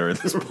talking about her in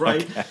this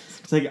right? podcast.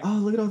 It's like, oh,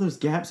 look at all those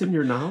gaps in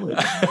your knowledge.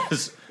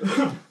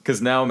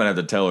 Because now I'm going to have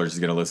to tell her, she's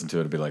going to listen to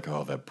it and be like,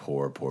 oh, that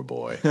poor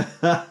boy.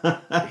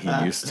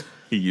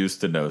 He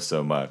used to know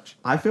so much.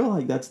 I feel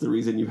like that's the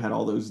reason you had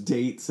all those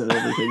dates and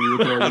everything you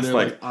were throwing in there.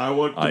 Like,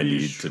 I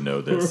need to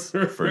know this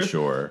for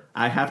sure.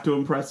 I have to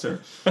impress her.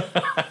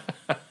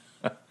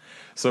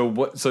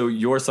 So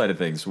your side of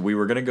things, we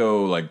were going to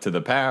go like to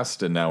the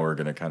past, and now we're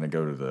going to kind of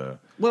go to the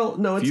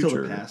it's future.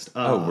 still the past.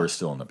 We're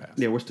still in the past.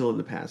 Yeah, we're still in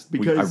the past.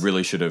 Because I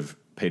really should have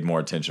paid more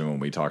attention when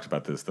we talked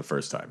about this the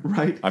first time.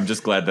 Right. I'm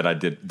just glad that I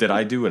did. Did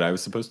I do what I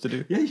was supposed to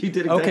do? Yeah, you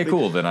did exactly. Okay,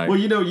 cool. Then Well,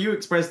 you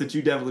expressed that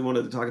you definitely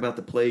wanted to talk about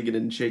the plague and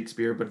in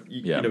Shakespeare, but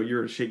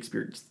you're a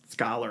Shakespeare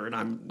scholar, and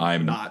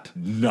I'm not.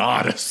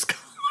 Not a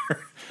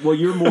scholar. Well,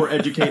 you're more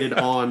educated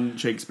on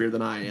Shakespeare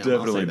than I am.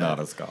 Definitely not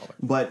a scholar.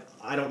 But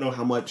I don't know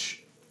how much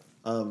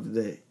of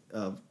the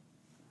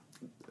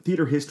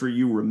theater history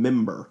you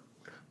remember,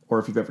 or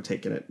if you've ever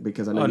taken it,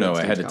 because I know. Oh no,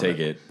 I had to take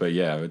it, but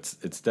yeah, it's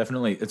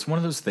definitely one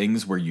of those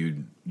things where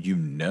you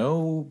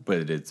know,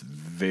 but it's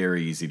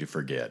very easy to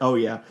forget. Oh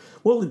yeah,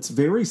 well, it's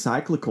very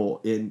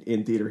cyclical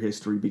in theater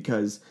history,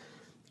 because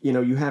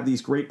you have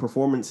these great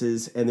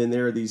performances, and then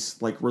there are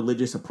these like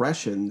religious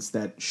oppressions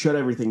that shut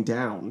everything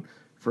down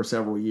for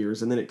several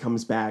years, and then it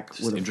comes back with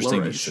a flourish.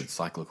 Interesting you said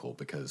cyclical,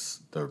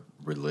 because the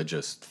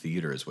religious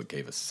theater is what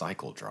gave us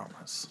cycle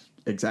dramas.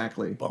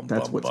 Exactly.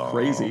 That's what's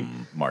crazy.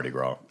 Mardi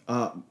Gras.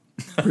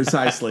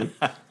 Precisely.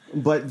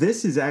 But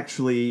this is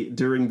actually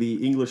during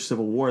the English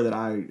Civil War that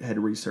I had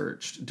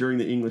researched. During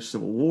the English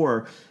Civil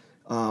War,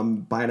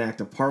 by an act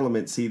of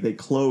Parliament, they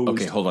closed...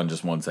 Okay, hold on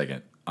just 1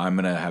 second. I'm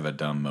going to have a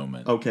dumb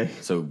moment. Okay.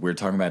 So we're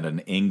talking about an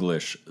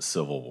English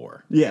Civil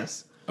War.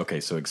 Yes. Okay,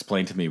 so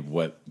explain to me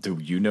do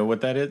you know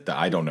what that is?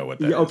 I don't know what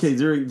that is. Okay,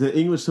 during the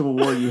English Civil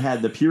War, you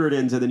had the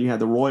Puritans and then you had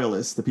the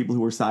Royalists, the people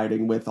who were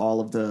siding with all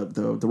of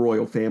the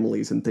royal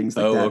families and things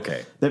like that. Oh,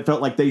 okay. That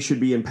felt like they should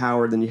be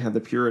empowered. Then you had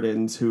the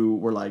Puritans who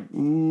were like,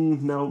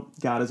 no,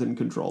 God is in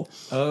control.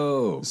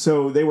 Oh.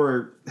 So they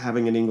were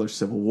having an English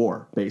Civil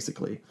War,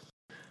 basically.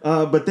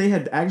 But they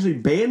had actually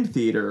banned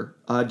theater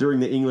during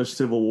the English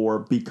Civil War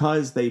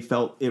because they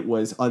felt it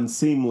was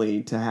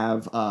unseemly to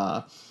have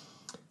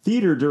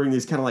theater during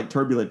these kind of like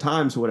turbulent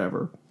times or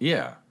whatever.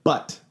 Yeah.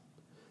 But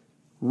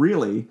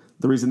really,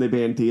 the reason they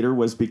banned theater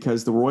was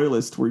because the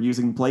Royalists were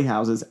using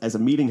playhouses as a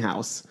meeting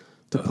house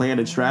to plan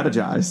and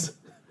strategize.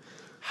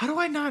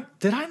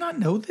 Did I not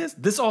know this?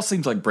 This all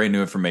seems like brand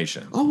new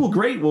information. Oh, well,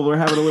 great. Well, we're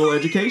having a little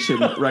education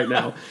right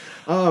now.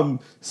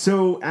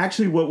 So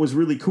actually what was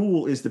really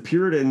cool is the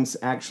Puritans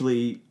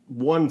actually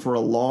won for a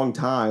long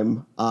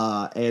time.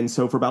 And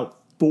so for about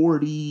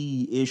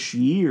 40-ish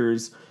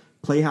years,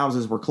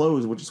 playhouses were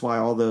closed, which is why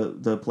all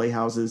the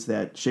playhouses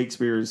that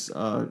Shakespeare's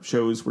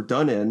shows were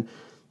done in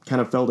kind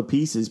of fell to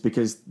pieces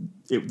because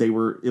they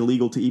were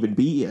illegal to even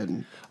be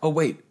in. Oh,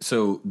 wait.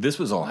 So this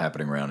was all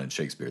happening around in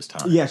Shakespeare's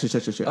time? Yes.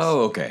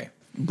 Oh, okay.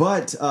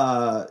 But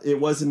it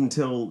wasn't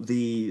until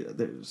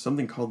there's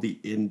something called the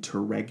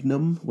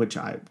interregnum, which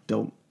I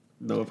don't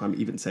know if I'm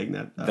even saying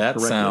that that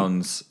correctly.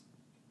 Sounds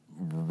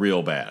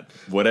real bad.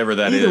 Whatever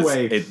that Either is.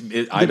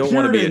 way, I don't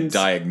want to be Puritans-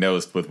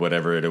 diagnosed with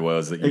whatever it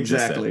was that you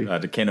Exactly. just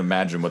said. I can't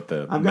imagine what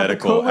the I've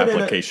medical got the COVID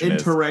application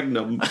is.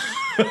 interregnum.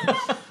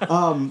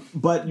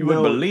 But You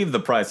wouldn't believe the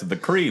price of the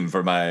cream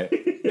for my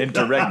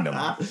interregnum.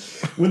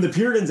 When the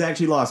Puritans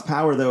actually lost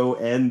power, though,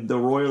 and the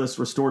Royalists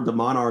restored the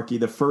monarchy,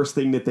 the first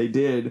thing that they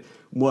did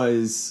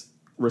was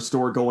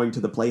restore going to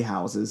the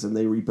playhouses, and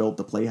they rebuilt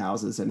the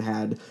playhouses and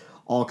had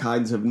all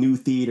kinds of new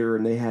theater,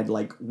 and they had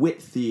like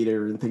wit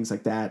theater and things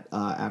like that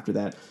after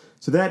that.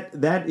 So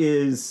that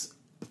is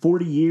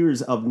 40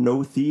 years of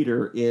no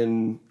theater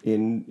in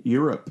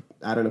Europe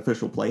at an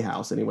official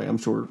playhouse. Anyway, I'm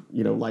sure,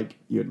 like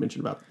you had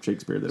mentioned about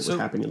Shakespeare, that it was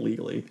happening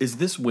illegally. Is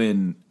this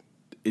when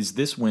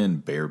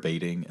bear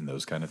baiting and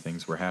those kind of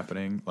things were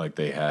happening? Like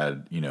they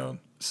had,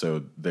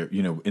 so there,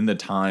 in the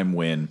time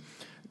when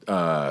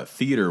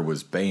theater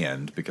was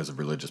banned because of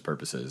religious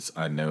purposes.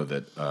 I know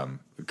that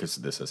because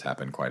this has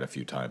happened quite a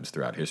few times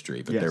throughout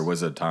history, but there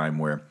was a time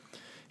where,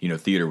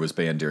 theater was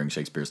banned during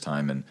Shakespeare's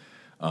time,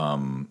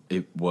 and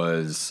it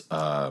was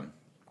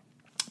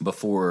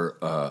before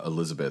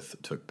Elizabeth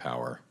took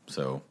power.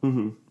 So I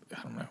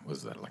don't know,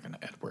 was that like an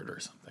Edward or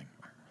something,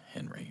 or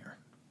Henry or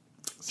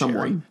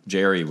Someone.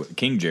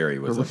 King Jerry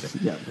was up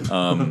there.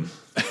 Yeah.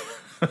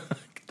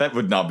 That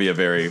would not be a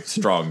very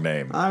strong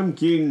name. I'm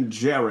King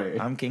Jerry.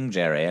 I'm King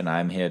Jerry, and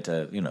I'm here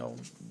to,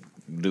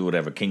 do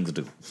whatever kings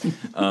do.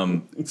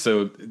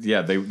 So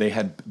yeah, they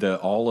had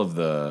all of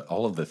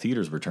the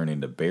theaters were turned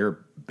into bear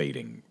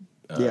baiting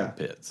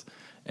pits,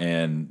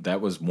 and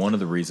that was one of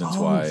the reasons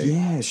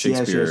why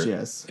Shakespeare.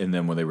 Yes. And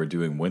then when they were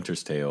doing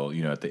Winter's Tale,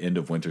 at the end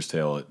of Winter's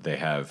Tale, they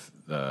have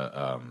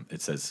the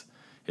it says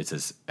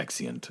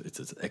exeunt, it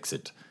says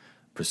exit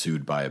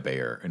pursued by a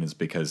bear, and it's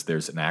because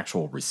there's an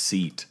actual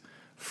receipt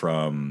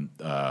from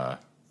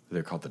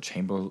they're called the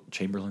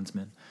Chamberlain's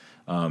Men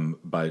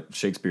by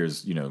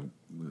Shakespeare's,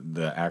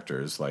 the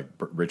actors like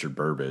Richard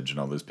Burbage and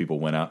all those people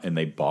went out and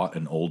they bought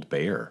an old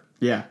bear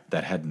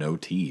that had no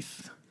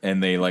teeth,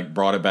 and they like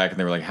brought it back and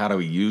they were like, how do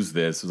we use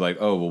this? It was like,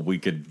 oh well, we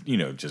could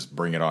just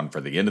bring it on for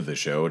the end of the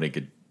show and it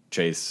could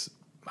chase,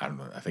 I don't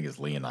know, I think it's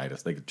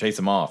Leonidas, they could chase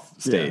him off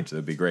stage.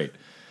 That'd be great.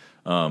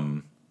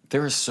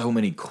 There are so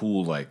many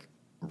cool like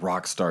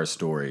rock star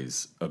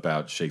stories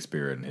about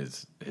Shakespeare and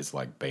his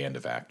like band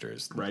of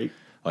actors, Right.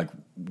 Like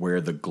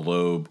where the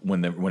Globe,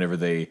 whenever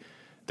they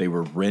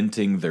were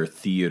renting their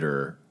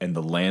theater and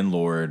the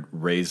landlord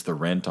raised the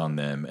rent on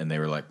them, and they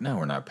were like, no,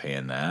 we're not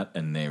paying that,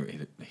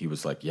 and he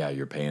was like, yeah,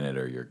 you're paying it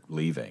or you're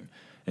leaving,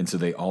 and so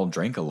they all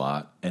drank a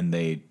lot and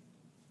they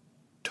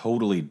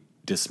totally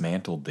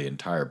dismantled the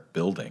entire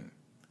building.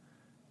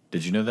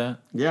 Did you know that?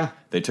 Yeah.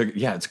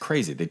 It's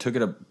crazy. They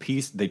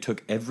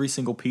took every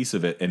single piece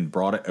of it and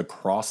brought it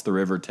across the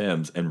River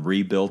Thames and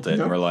rebuilt it.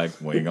 And we're like,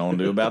 what are you going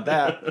to do about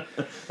that?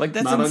 Like,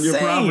 that's Not insane. on your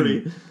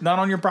property. Not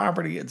on your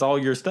property. It's all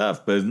your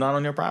stuff, but it's not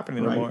on your property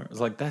Right. anymore. It's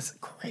like, that's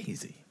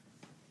crazy.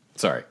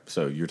 Sorry.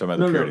 So you're talking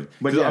about the Puritan.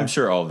 but 'Cause yeah. I'm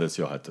sure all of this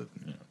you'll have to.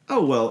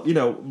 Oh, well,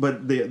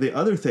 but the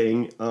other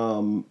thing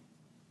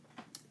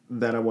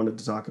that I wanted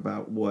to talk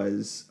about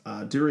was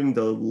during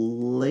the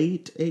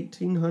late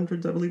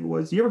 1800s, I believe it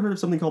was. You ever heard of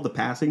something called the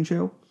Passing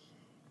Show?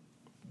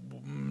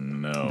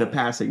 No. The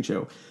Passing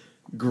Show.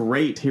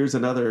 Great. Here's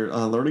another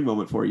learning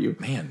moment for you.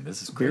 Man,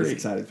 this is crazy. Very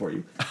excited for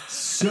you.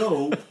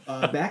 So,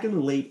 back in the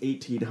late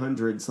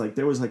 1800s, like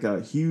there was like a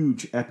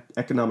huge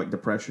economic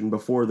depression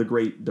before the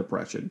Great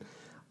Depression,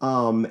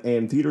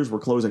 and theaters were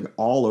closing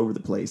all over the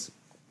place,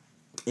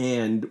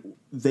 and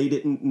they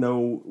didn't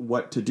know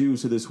what to do.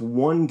 So this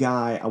one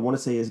guy, I want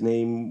to say his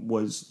name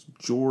was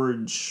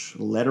George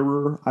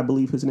Lederer, I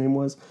believe his name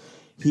was.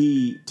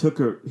 He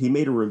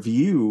made a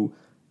review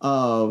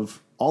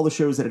of all the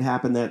shows that had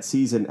happened that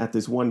season at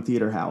this one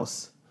theater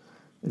house.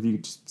 If you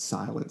could just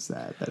silence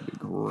that, that'd be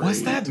great.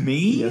 Was that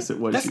me? Yes, it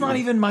was. That's you. not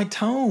even my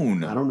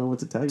tone. I don't know what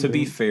to tell you. To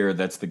be man. fair,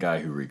 that's the guy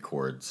who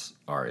records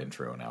our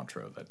intro and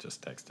outro that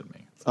just texted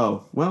me.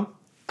 Oh well,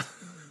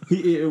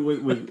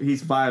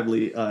 he's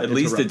viably. At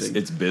least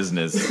it's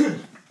business.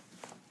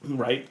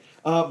 Right.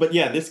 But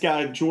yeah, this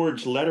guy,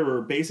 George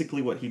Lederer,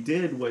 basically what he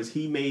did was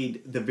he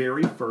made the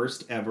very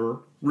first ever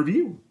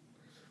review.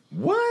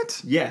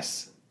 What?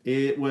 Yes.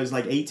 It was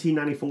like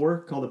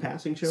 1894, called The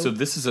Passing Show. So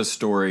this is a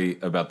story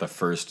about the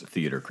first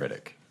theater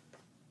critic.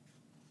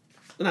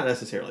 Not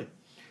necessarily.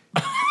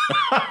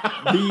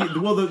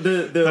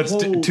 the That's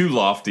whole, too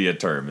lofty a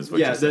term, is what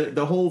you're saying.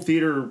 the whole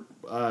theater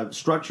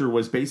structure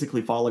was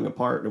basically falling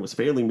apart and it was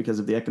failing because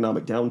of the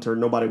economic downturn.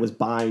 Nobody was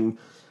buying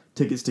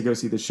tickets to go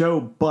see the show,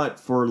 but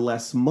for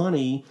less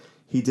money,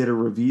 he did a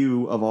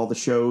review of all the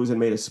shows and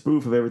made a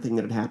spoof of everything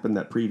that had happened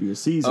that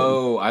previous season.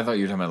 Oh, I thought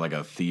you were talking about like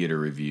a theater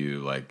review,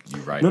 like you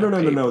write. No,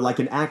 paper. like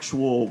an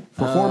actual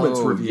performance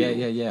review.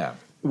 Yeah.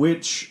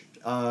 Which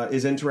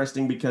is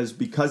interesting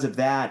because of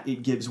that,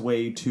 it gives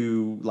way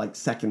to like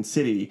Second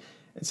City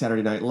and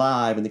Saturday Night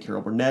Live and the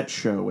Carol Burnett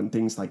Show and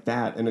things like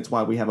that. And it's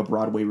why we have a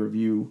Broadway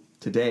review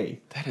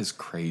today. That is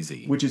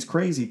crazy. Which is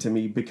crazy to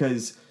me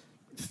because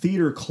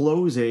theater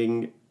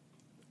closing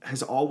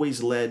has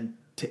always led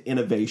to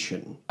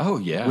innovation. Oh,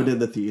 yeah. Within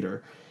the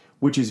theater,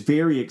 which is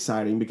very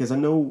exciting because I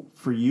know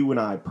for you and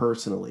I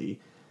personally,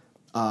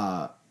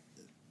 man,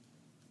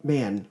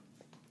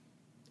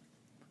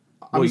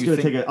 I'm just going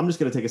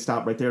to take a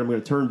stop right there. I'm going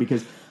to turn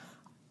because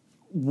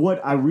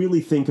what I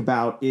really think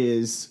about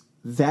is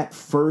that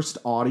first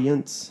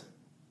audience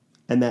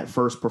and that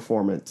first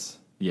performance.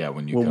 Yeah,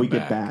 when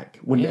get back,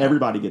 when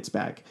everybody gets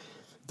back.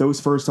 Those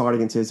first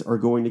audiences are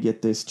going to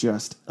get this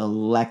just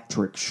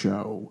electric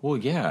show. Well,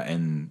 yeah,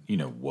 and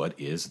what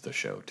is the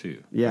show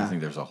too? Yeah, I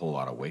think there's a whole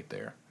lot of weight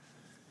there.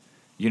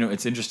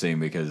 It's interesting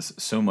because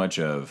so much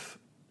of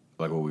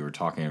like what we were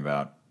talking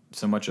about,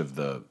 so much of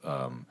the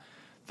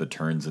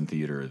turns in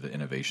theater, the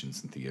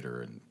innovations in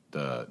theater, and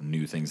the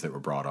new things that were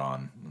brought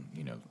on,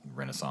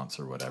 Renaissance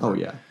or whatever. Oh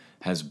yeah,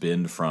 has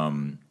been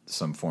from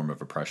some form of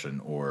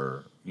oppression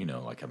or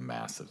like a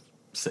massive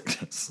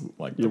sickness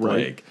like the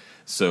plague. Right.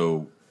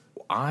 So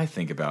I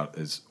think about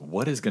is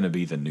what is going to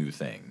be the new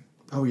thing.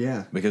 Oh,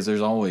 yeah. Because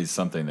there's always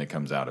something that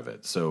comes out of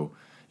it. So,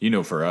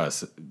 for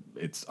us,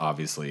 it's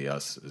obviously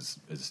us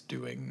is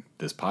doing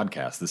this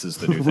podcast. This is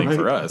the new thing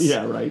for us.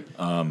 Yeah, right.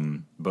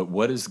 But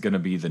what is going to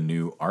be the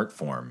new art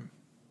form?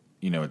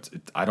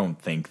 I don't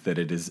think that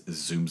it is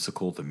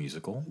Zoomsicle the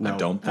musical. No, I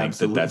don't think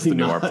that that's the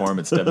new art form.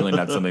 It's definitely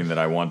not something that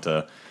I want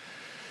to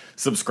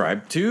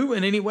subscribe to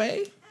in any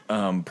way,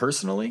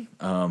 personally.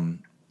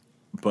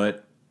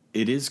 But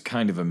it is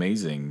kind of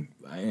amazing,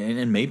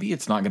 and maybe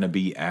it's not going to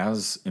be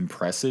as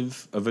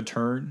impressive of a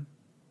turn,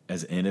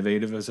 as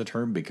innovative as a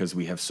turn, because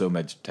we have so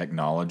much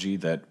technology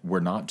that we're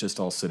not just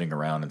all sitting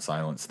around in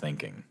silence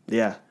thinking.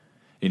 Yeah.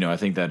 I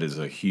think that is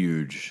a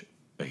huge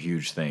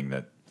thing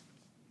that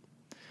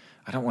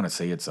I don't want to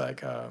say it's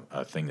like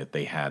a thing that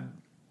they had,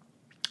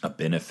 a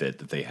benefit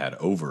that they had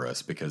over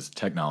us, because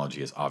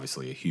technology is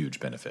obviously a huge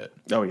benefit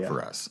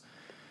for us.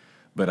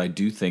 But I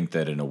do think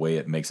that in a way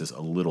it makes us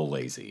a little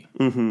lazy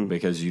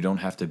because you don't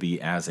have to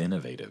be as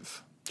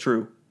innovative.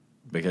 True.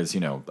 Because,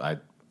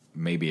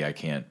 maybe I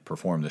can't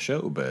perform the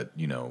show, but,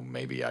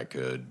 maybe I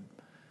could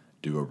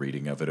do a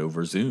reading of it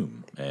over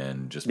Zoom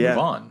and just move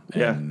on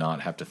and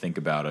not have to think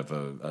about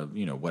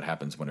what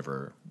happens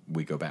whenever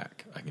we go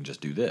back. I can just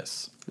do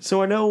this.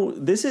 So I know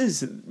this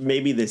is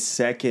maybe the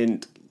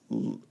second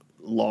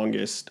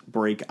longest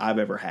break I've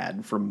ever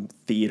had from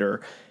theater.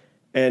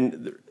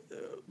 And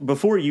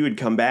before you had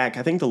come back,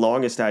 I think the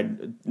longest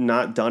I'd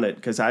not done it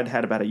because I'd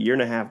had about a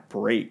 1.5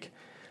 break.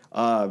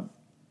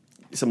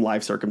 Some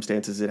life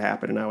circumstances had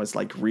happened, and I was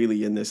like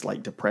really in this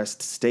like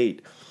depressed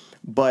state.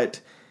 But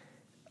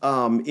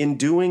in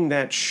doing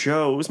that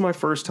show, it was my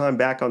first time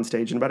back on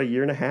stage in about a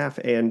 1.5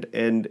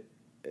 and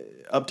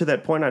up to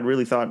that point, I'd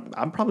really thought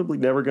I'm probably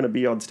never going to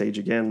be on stage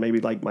again. Maybe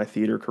like my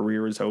theater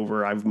career is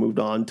over. I've moved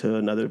on to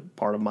another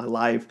part of my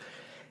life,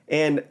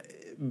 and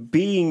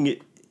being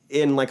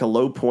in like a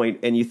low point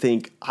and you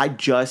think I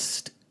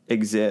just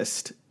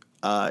exist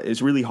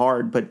is really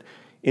hard. But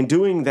in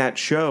doing that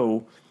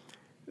show,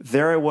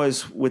 there I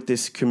was with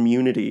this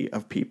community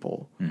of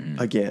people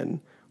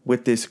again,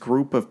 with this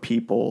group of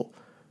people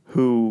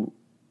who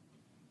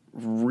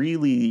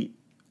really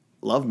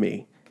love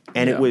me.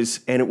 And it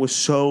was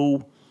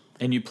so,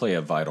 and you play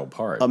a vital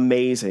part.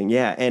 Amazing.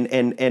 Yeah.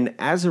 And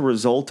as a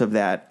result of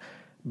that,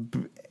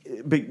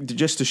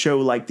 just to show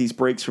like these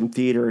breaks from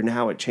theater and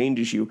how it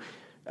changes you,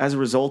 as a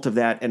result of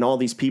that, and all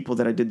these people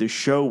that I did this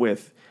show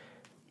with,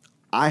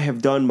 I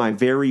have done my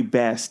very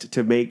best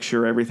to make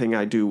sure everything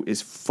I do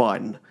is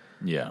fun.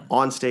 Yeah.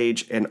 On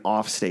stage and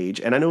off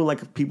stage. And I know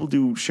like people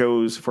do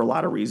shows for a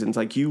lot of reasons.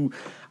 Like you,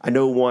 I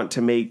know, want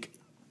to make,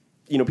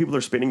 people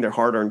are spending their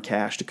hard-earned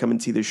cash to come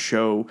and see this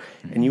show,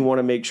 and you want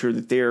to make sure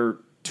that their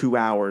 2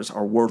 hours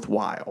are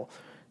worthwhile.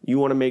 You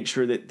want to make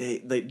sure that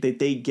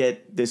they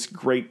get this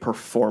great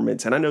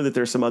performance. And I know that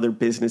there's some other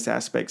business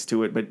aspects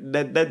to it, but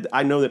that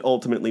I know that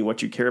ultimately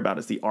what you care about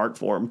is the art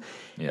form.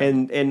 Yeah.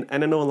 And I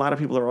know a lot of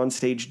people are on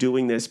stage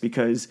doing this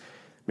because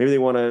maybe they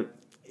want to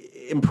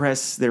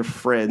impress their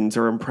friends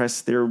or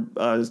impress their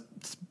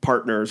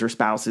partners or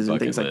spouses and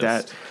Bucket things like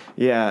list. that.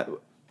 Yeah.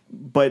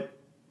 But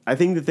I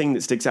think the thing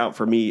that sticks out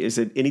for me is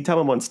that anytime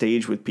I'm on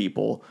stage with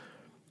people,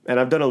 and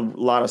I've done a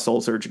lot of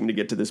soul searching to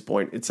get to this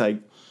point, it's like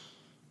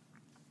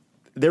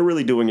they're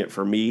really doing it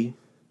for me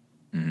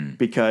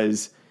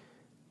because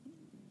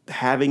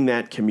having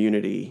that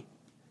community,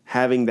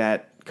 having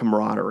that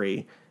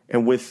camaraderie,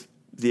 and with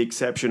the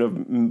exception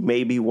of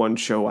maybe one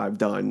show I've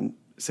done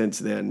since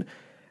then,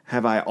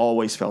 have I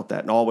always felt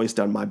that and always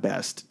done my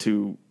best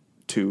to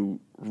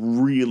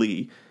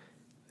really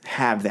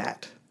have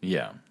that.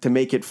 Yeah. To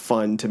make it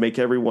fun, to make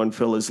everyone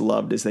feel as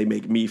loved as they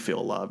make me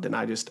feel loved. And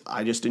I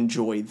just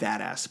enjoy that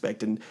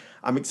aspect. And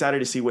I'm excited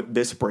to see what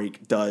this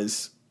break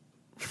does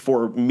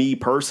for me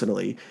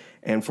personally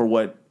and for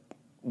what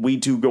we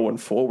do going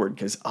forward.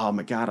 Because, oh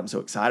my God, I'm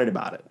so excited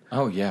about it.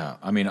 Oh, yeah.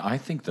 I mean, I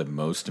think the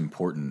most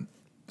important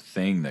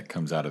thing that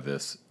comes out of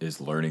this is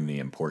learning the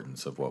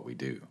importance of what we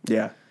do.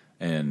 Yeah.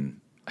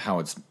 And how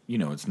it's,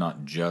 it's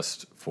not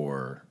just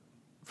for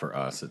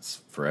us,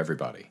 it's for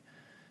everybody.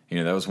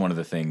 That was one of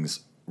the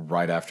things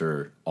right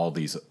after all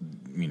these,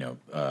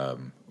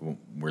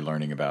 we're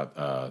learning about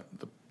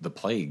the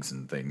plagues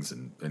and things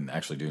and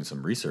actually doing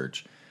some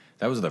research.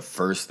 That was the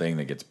first thing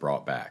that gets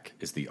brought back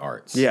is the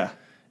arts. Yeah.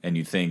 And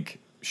you think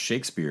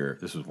Shakespeare,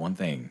 this was one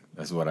thing,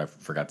 that's what I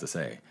forgot to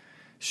say.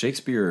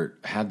 Shakespeare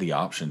had the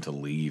option to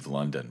leave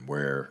London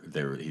where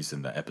he's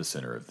in the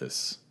epicenter of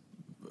this,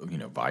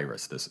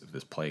 virus,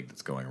 this plague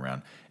that's going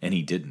around, and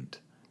he didn't.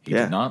 He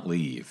did not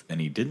leave,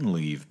 and he didn't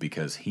leave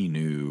because he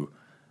knew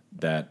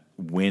that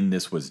when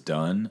this was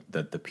done,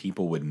 that the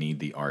people would need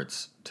the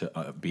arts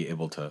to be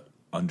able to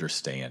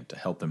understand, to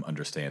help them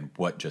understand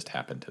what just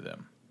happened to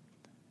them.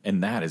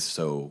 And that is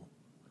so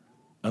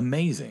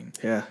amazing.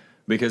 Yeah.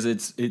 Because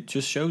it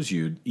just shows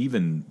you,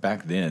 even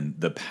back then,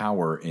 the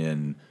power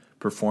in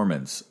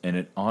performance, and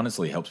it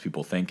honestly helps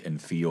people think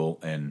and feel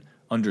and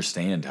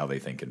understand how they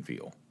think and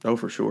feel. Oh,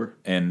 for sure.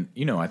 And,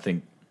 I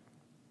think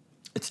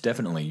it's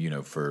definitely,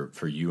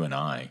 for you and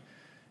I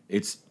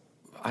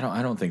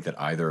don't think that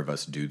either of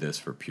us do this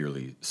for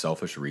purely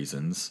selfish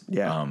reasons.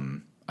 Yeah.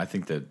 I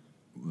think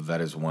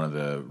that is one of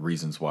the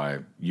reasons why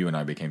you and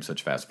I became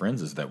such fast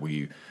friends, is that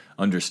we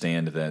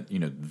understand that,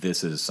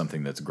 this is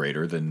something that's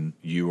greater than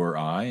you or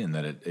I, and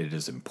that it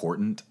is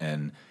important,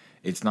 and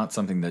it's not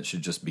something that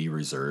should just be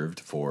reserved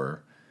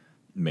for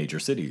major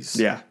cities.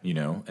 Yeah.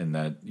 And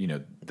that,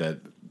 that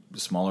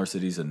smaller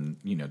cities and,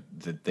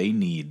 that they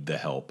need the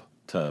help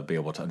to be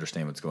able to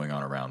understand what's going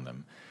on around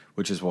them,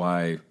 which is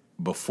why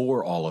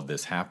before all of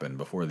this happened,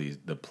 before the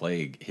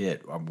plague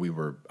hit, we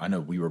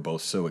were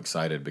both so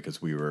excited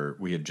because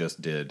we had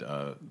just did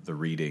the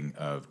reading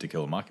of To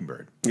Kill a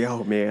Mockingbird. Yeah,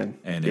 oh man.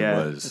 And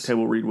the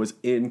table read was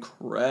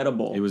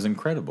incredible. It was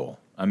incredible.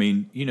 I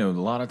mean, a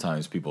lot of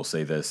times people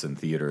say this in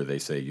theater. They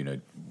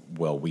say,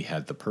 well, we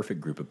had the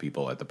perfect group of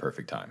people at the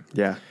perfect time.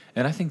 Yeah.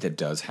 And I think that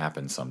does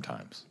happen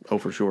sometimes. Oh,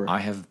 for sure. I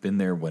have been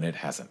there when it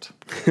hasn't.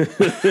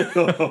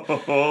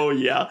 Oh,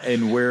 yeah.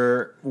 And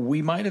where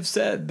we might have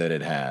said that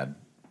it had,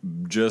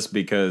 just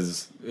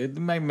because it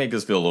might make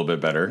us feel a little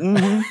bit better.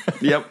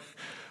 Mm-hmm. Yep.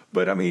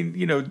 But I mean,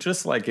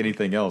 just like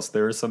anything else,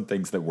 there are some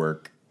things that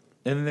work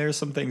and there's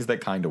some things that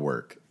kind of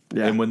work.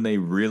 Yeah. And when they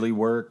really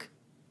work,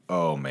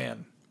 oh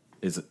man,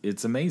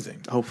 it's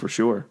amazing. Oh, for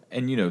sure.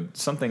 And,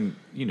 something,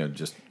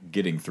 just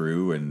getting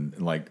through and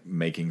like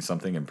making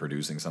something and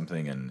producing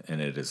something and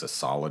it is a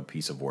solid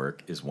piece of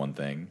work is one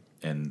thing.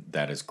 And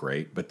that is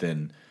great. But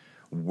then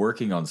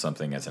working on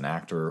something as an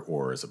actor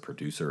or as a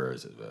producer or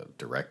as a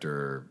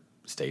director,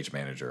 stage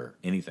manager,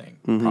 anything,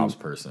 props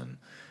person,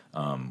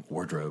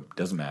 wardrobe,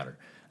 doesn't matter.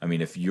 I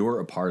mean, if you're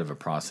a part of a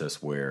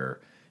process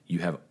where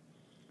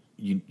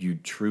you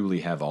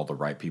truly have all the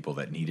right people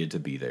that needed to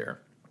be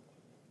there,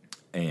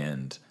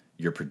 and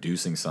you're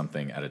producing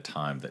something at a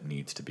time that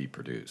needs to be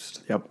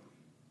produced. Yep.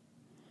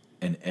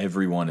 And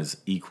everyone is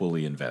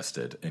equally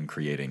invested in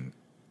creating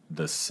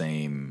the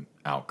same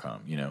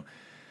outcome,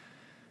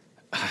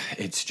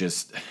 it's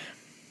just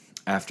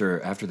after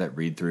that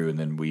read through, and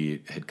then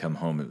we had come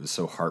home, it was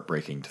so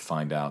heartbreaking to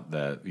find out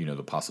that,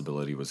 the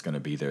possibility was going to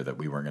be there that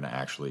we weren't going to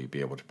actually be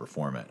able to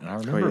perform it. And I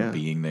remember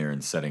being there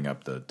and setting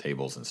up the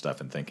tables and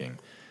stuff and thinking,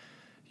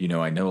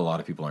 I know a lot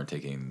of people aren't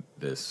taking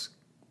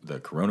the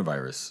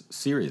coronavirus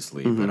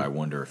seriously, but I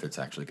wonder if it's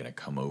actually going to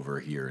come over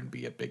here and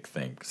be a big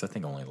thing. Because I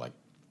think only like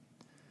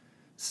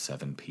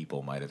 7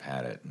 people might have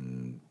had it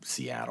in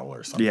Seattle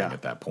or something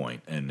at that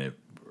point. And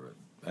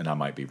I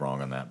might be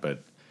wrong on that,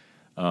 but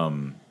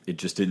it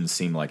just didn't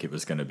seem like it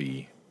was going to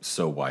be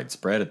so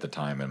widespread at the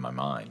time in my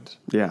mind.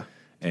 Yeah.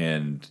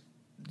 And,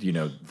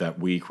 that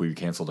week we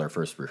canceled our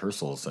first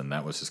rehearsals, and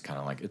that was just kind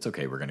of like, it's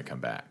okay, we're going to come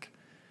back.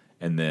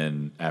 And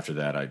then after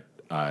that,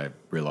 I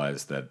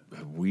realized that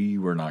we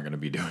were not going to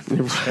be doing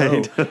this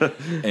show,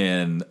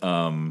 and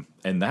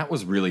that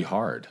was really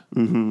hard.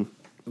 Mm-hmm.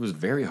 It was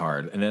very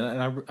hard,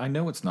 and I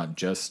know it's not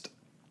just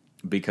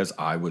because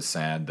I was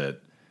sad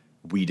that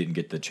we didn't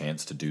get the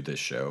chance to do this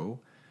show.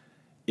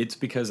 It's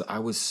because I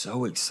was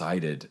so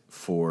excited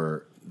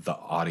for the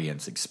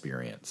audience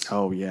experience.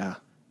 Oh yeah,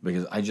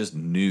 because I just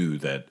knew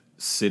that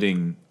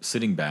sitting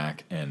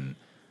back and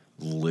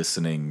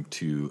listening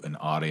to an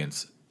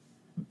audience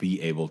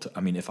be able to, I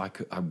mean, if I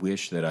could, I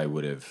wish that I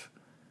would have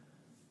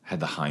had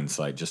the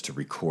hindsight just to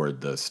record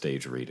the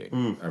stage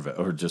reading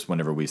or just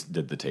whenever we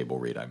did the table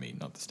read. I mean,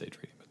 not the stage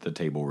reading, but the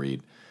table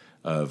read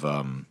of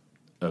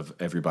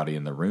everybody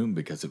in the room,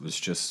 because it was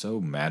just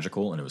so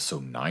magical and it was so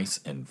nice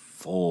and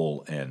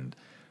full and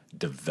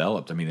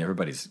developed. I mean,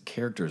 everybody's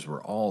characters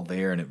were all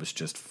there and it was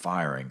just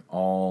firing.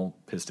 All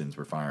pistons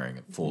were firing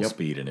at full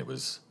speed, and it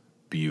was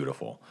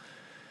beautiful.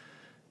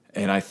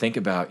 And I think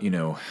about,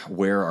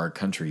 where our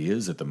country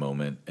is at the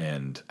moment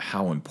and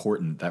how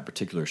important that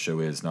particular show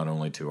is, not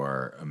only to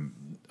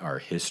our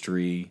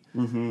history,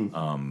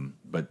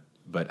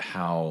 but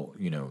how,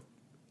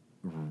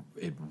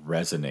 it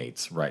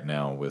resonates right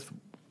now with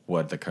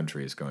what the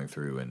country is going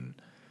through,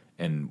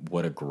 and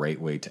what a great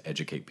way to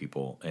educate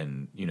people,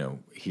 and,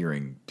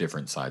 hearing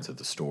different sides of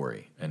the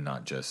story and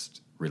not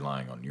just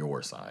relying on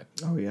your side.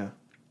 Oh yeah.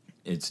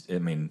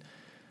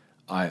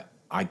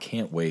 I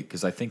can't wait,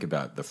 because I think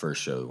about the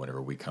first show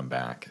whenever we come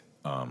back,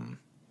 and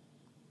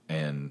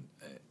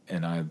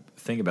I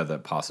think about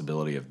that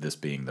possibility of this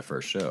being the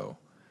first show,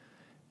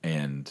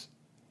 and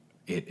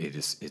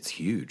it's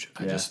huge.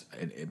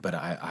 But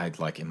I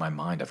like, in my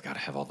mind, I've got to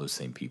have all those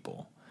same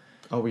people.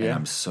 Oh yeah. And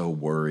I'm so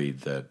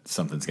worried that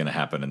something's going to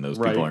happen and those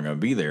people aren't going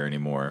to be there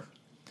anymore.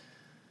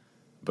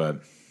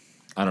 But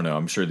I don't know.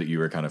 I'm sure that you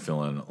were kind of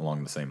feeling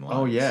along the same lines.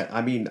 Oh yeah.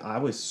 I mean, I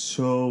was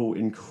so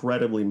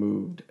incredibly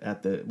moved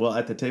at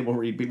the table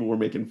read. People were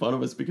making fun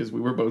of us because we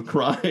were both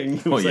crying.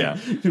 It was you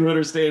don't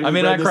understand. I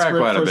mean, I cried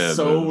quite a bit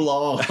so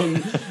long,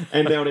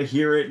 and now to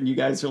hear it, and you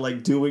guys are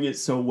like doing it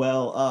so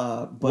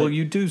well. But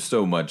you do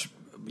so much,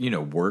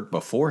 work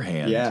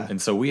beforehand. Yeah.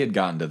 And so we had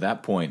gotten to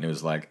that point, and it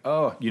was like,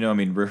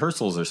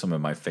 rehearsals are some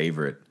of my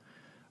favorite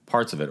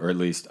parts of it, or at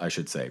least I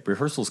should say,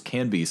 rehearsals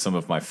can be some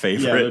of my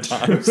favorite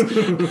times.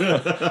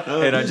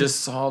 And I just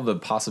saw the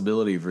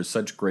possibility for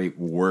such great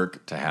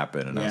work to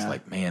happen, and I was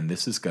like, man,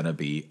 this is going to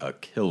be a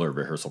killer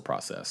rehearsal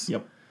process.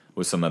 Yep.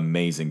 With some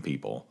amazing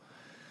people.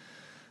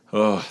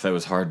 Oh, that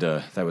was hard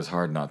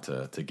not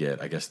to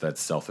get. I guess that's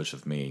selfish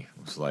of me.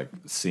 It was like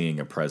seeing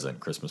a present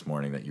Christmas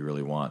morning that you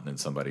really want, and then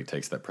somebody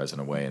takes that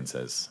present away and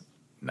says,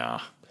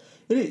 nah.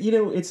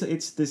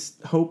 It's this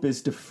hope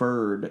is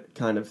deferred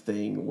kind of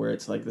thing, where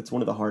it's like, that's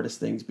one of the hardest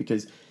things,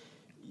 because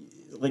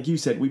like you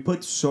said, we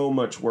put so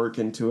much work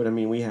into it. I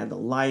mean, we had the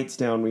lights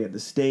down, we had the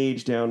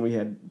stage down, we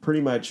had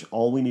pretty much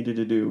all we needed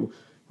to do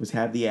was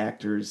have the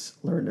actors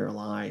learn their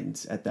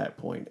lines at that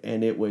point.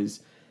 And it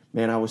was,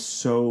 man, I was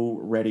so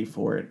ready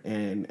for it.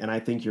 And I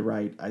think you're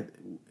right.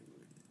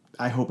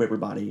 I hope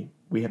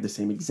we have the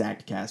same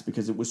exact cast,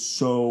 because it was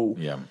so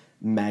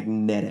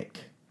magnetic.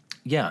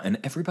 Yeah, and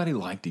everybody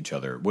liked each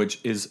other, which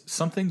is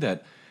something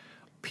that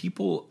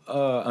people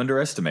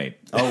underestimate.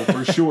 Oh,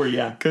 for sure,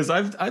 yeah. Because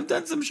I've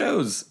done some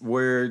shows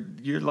where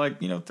you're like,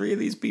 three of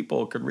these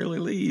people could really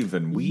leave,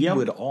 and we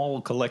would all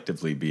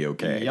collectively be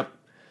okay. Yep.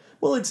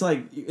 Well, it's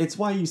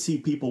why you see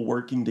people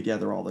working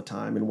together all the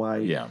time, and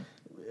why,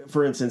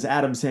 for instance,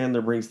 Adam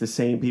Sandler brings the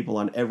same people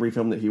on every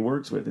film that he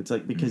works with. It's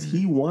like, because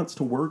he wants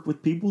to work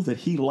with people that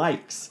he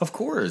likes. Of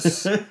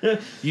course.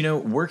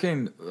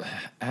 Working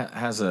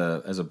as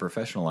a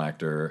professional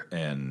actor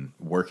and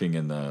working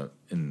in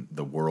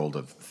the world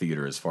of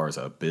theater, as far as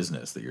a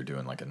business that you're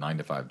doing, like a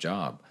 9-to-5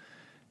 job,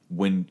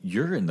 when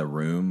you're in the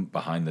room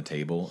behind the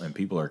table and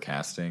people are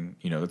casting,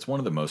 it's one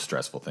of the most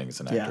stressful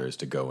things an actor is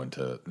to go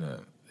into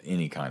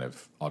any kind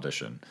of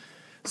audition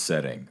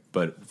setting.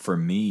 But for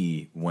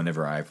me,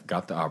 whenever I've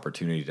got the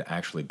opportunity to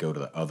actually go to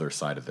the other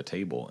side of the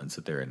table and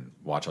sit there and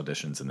watch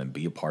auditions and then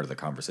be a part of the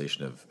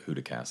conversation of who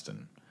to cast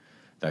and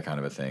that kind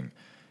of a thing,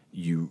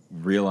 you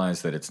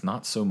realize that it's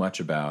not so much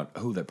about,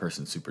 that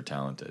person's super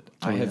talented.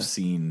 I have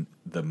seen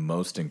the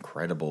most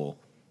incredible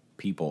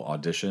people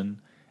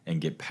audition and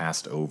get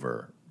passed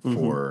over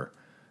for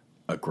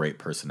a great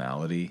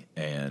personality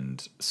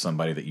and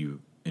somebody that you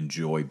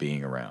enjoy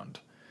being around.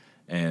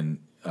 And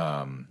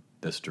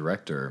this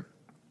director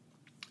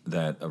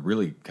that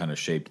really kind of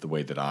shaped the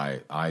way that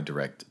I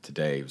direct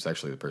today. It was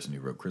actually the person who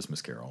wrote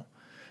Christmas Carol.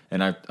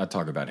 And I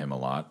talk about him a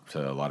lot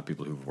to a lot of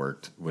people who've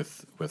worked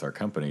with our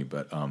company.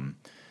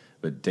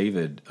 But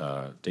David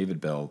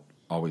Bell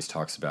always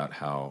talks about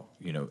how,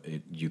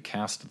 you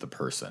cast the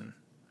person.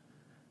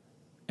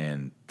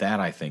 And that,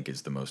 I think,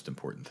 is the most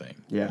important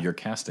thing. Yeah. You're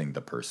casting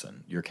the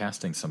person. You're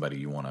casting somebody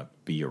you want to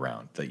be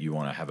around, that you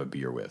want to have a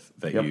beer with,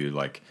 that you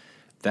like.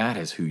 That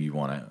is who you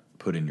want to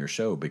put in your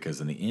show,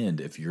 because in the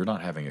end, if you're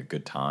not having a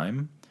good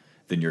time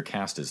then your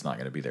cast is not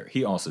going to be there.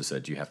 He also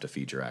said you have to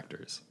feed your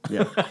actors.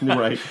 Yeah,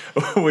 right.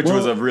 Which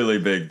was a really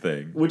big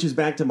thing. Which is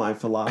back to my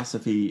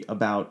philosophy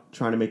about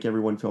trying to make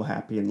everyone feel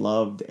happy and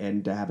loved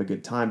and to have a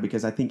good time,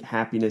 because I think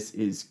happiness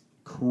is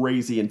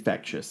crazy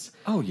infectious.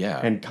 Oh, yeah.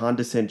 And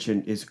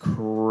condescension is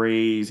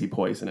crazy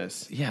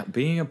poisonous. Yeah,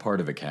 being a part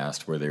of a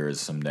cast where there is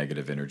some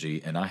negative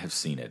energy, and I have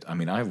seen it. I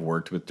mean, I've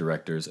worked with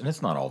directors, and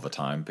it's not all the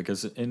time,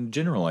 because in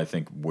general, I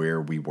think where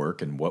we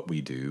work and what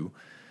we do,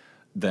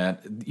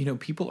 that, you know,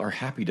 people are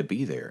happy to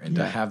be there and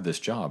to have this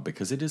job,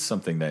 because it is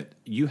something that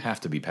you have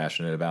to be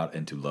passionate about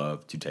and to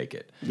love to take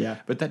it. Yeah.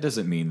 But that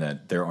doesn't mean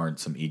that there aren't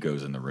some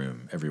egos in the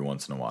room every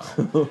once in a while.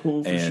 For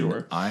And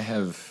sure. I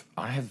have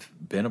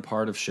been a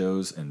part of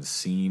shows and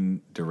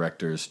seen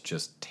directors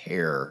just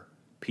tear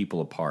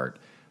people apart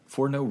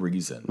for no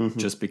reason,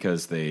 just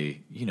because they,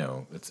 you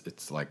know,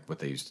 it's like what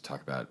they used to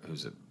talk about.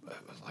 Who's it?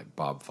 Like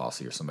Bob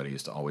Fosse or somebody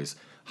used to always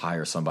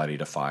hire somebody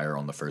to fire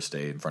on the first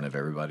day in front of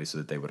everybody so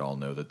that they would all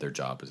know that their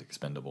job is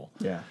expendable.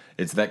 Yeah.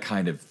 It's that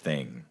kind of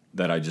thing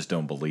that I just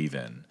don't believe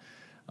in.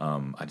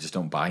 I just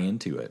don't buy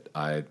into it.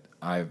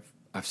 I've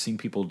seen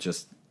people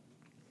just,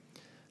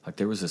 like,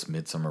 there was this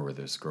Midsummer where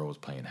this girl was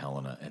playing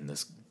Helena, and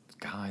this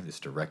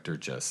director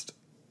just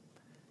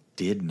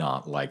did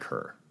not like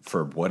her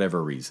for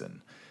whatever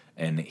reason.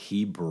 And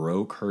he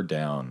broke her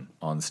down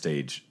on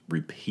stage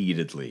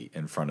repeatedly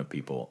in front of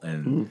people.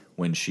 And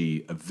when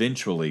she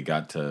eventually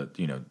got to,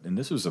 you know, and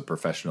this was a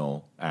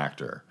professional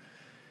actor,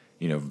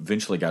 you know,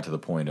 eventually got to the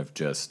point of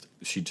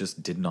she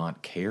just did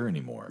not care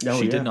anymore. Oh,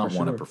 she yeah, did not for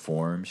want to sure.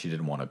 perform. She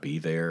didn't want to be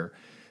there.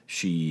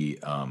 She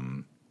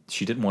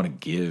didn't want to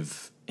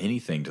give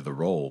anything to the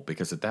role,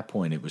 because at that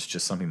point it was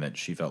just something that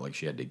she felt like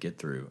she had to get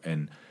through.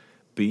 And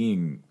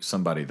being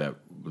somebody that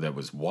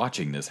was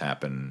watching this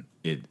happen,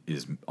 it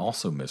is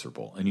also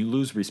miserable, and you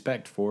lose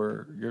respect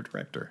for your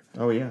director.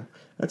 Oh yeah,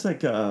 that's like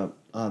that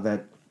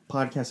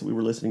podcast that we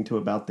were listening to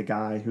about the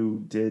guy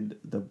who did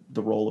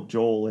the role of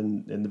Joel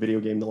in the video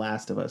game The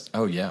Last of Us.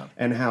 Oh yeah,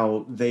 And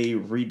how they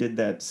redid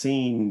that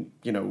scene,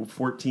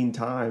 14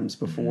 times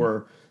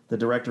before the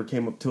director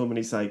came up to him and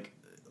he's like,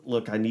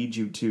 "Look, I need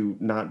you to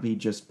not be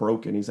just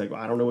broken." He's like, "Well,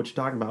 I don't know what you're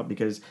talking about,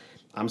 because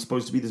I'm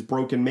supposed to be this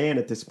broken man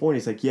at this point."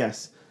 He's like,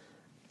 "Yes,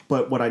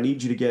 but what I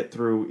need you to get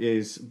through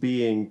is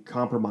being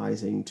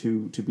compromising,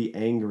 to be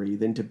angry,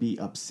 then to be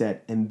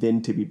upset, and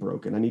then to be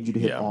broken. I need you to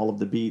hit all of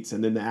the beats."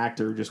 And then the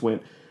actor just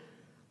went,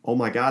 "Oh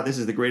my God, this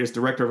is the greatest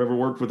director I've ever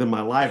worked with in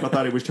my life. I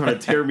thought he was trying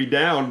to tear me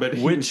down, but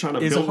he was trying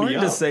to It's build me hard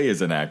up." to say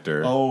as an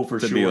actor. Oh, for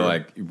to sure. be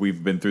like,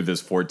 we've been through this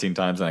 14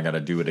 times and I got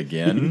to do it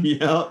again,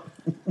 Yeah,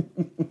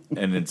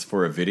 and it's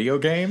for a video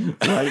game.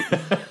 right.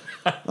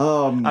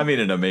 I mean,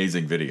 an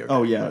amazing video game.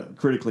 Oh yeah,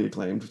 critically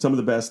acclaimed. Some of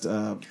the best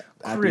acting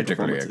Critically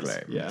performances.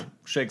 acclaimed. Yeah.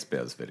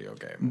 Shakespeare's video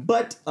game.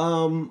 But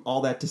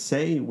all that to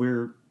say,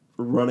 we're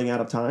running out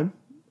of time.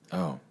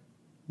 Oh,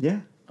 Yeah.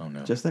 oh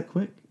no. Just that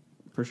quick,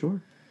 for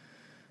sure.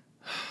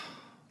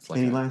 It's like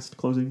Any last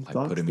closing like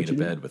thoughts? putting me that to you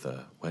need? bed with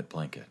a wet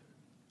blanket.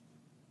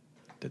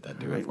 Did that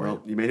do Right, it for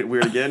well, you? you made it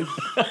weird again.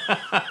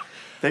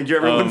 Thank you,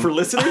 everyone, for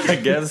listening. I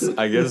guess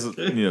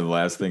the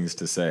last things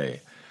to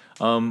say.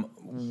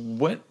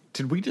 What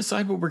did we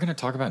decide what we're going to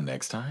talk about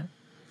next time?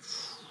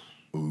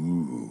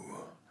 Ooh,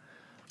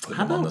 put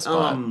How them on the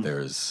about, spot.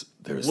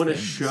 There's When a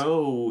things.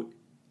 show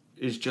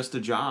is just a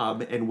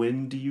job, and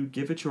when do you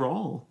give it your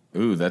all?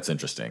 Ooh, that's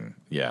interesting.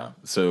 Yeah,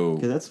 so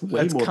 'Cause that's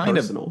way more kind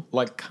personal.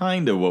 of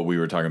kind of what we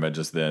were talking about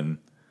just then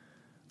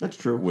That's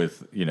true.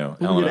 with can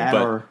Helena, add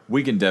but our-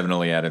 we can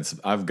definitely add in.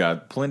 I've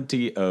got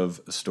plenty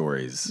of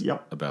stories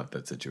Yep. about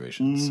that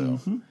situation. So,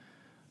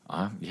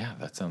 yeah,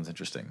 that sounds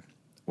interesting.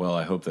 Well,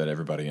 I hope that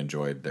everybody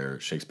enjoyed their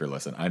Shakespeare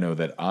lesson. I know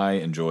that I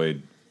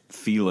enjoyed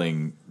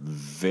feeling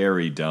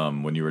very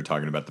dumb when you were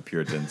talking about the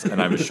Puritans,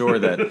 and I'm sure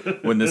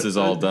that when this is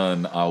all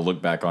done, I'll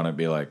look back on it and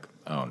be like,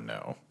 "Oh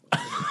no,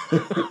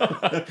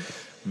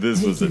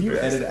 this was Can you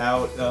embarrassing." edit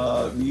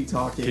out me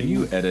talking? Can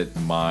you edit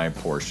my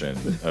portion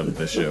of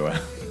the show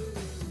out?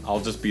 I'll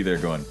just be there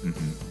going,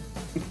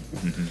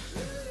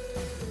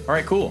 All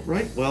right, cool.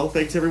 Right. Well,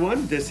 thanks,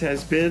 everyone. This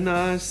has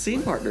been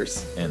Scene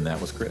Partners. And that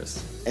was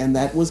Chris. And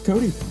that was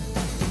Cody.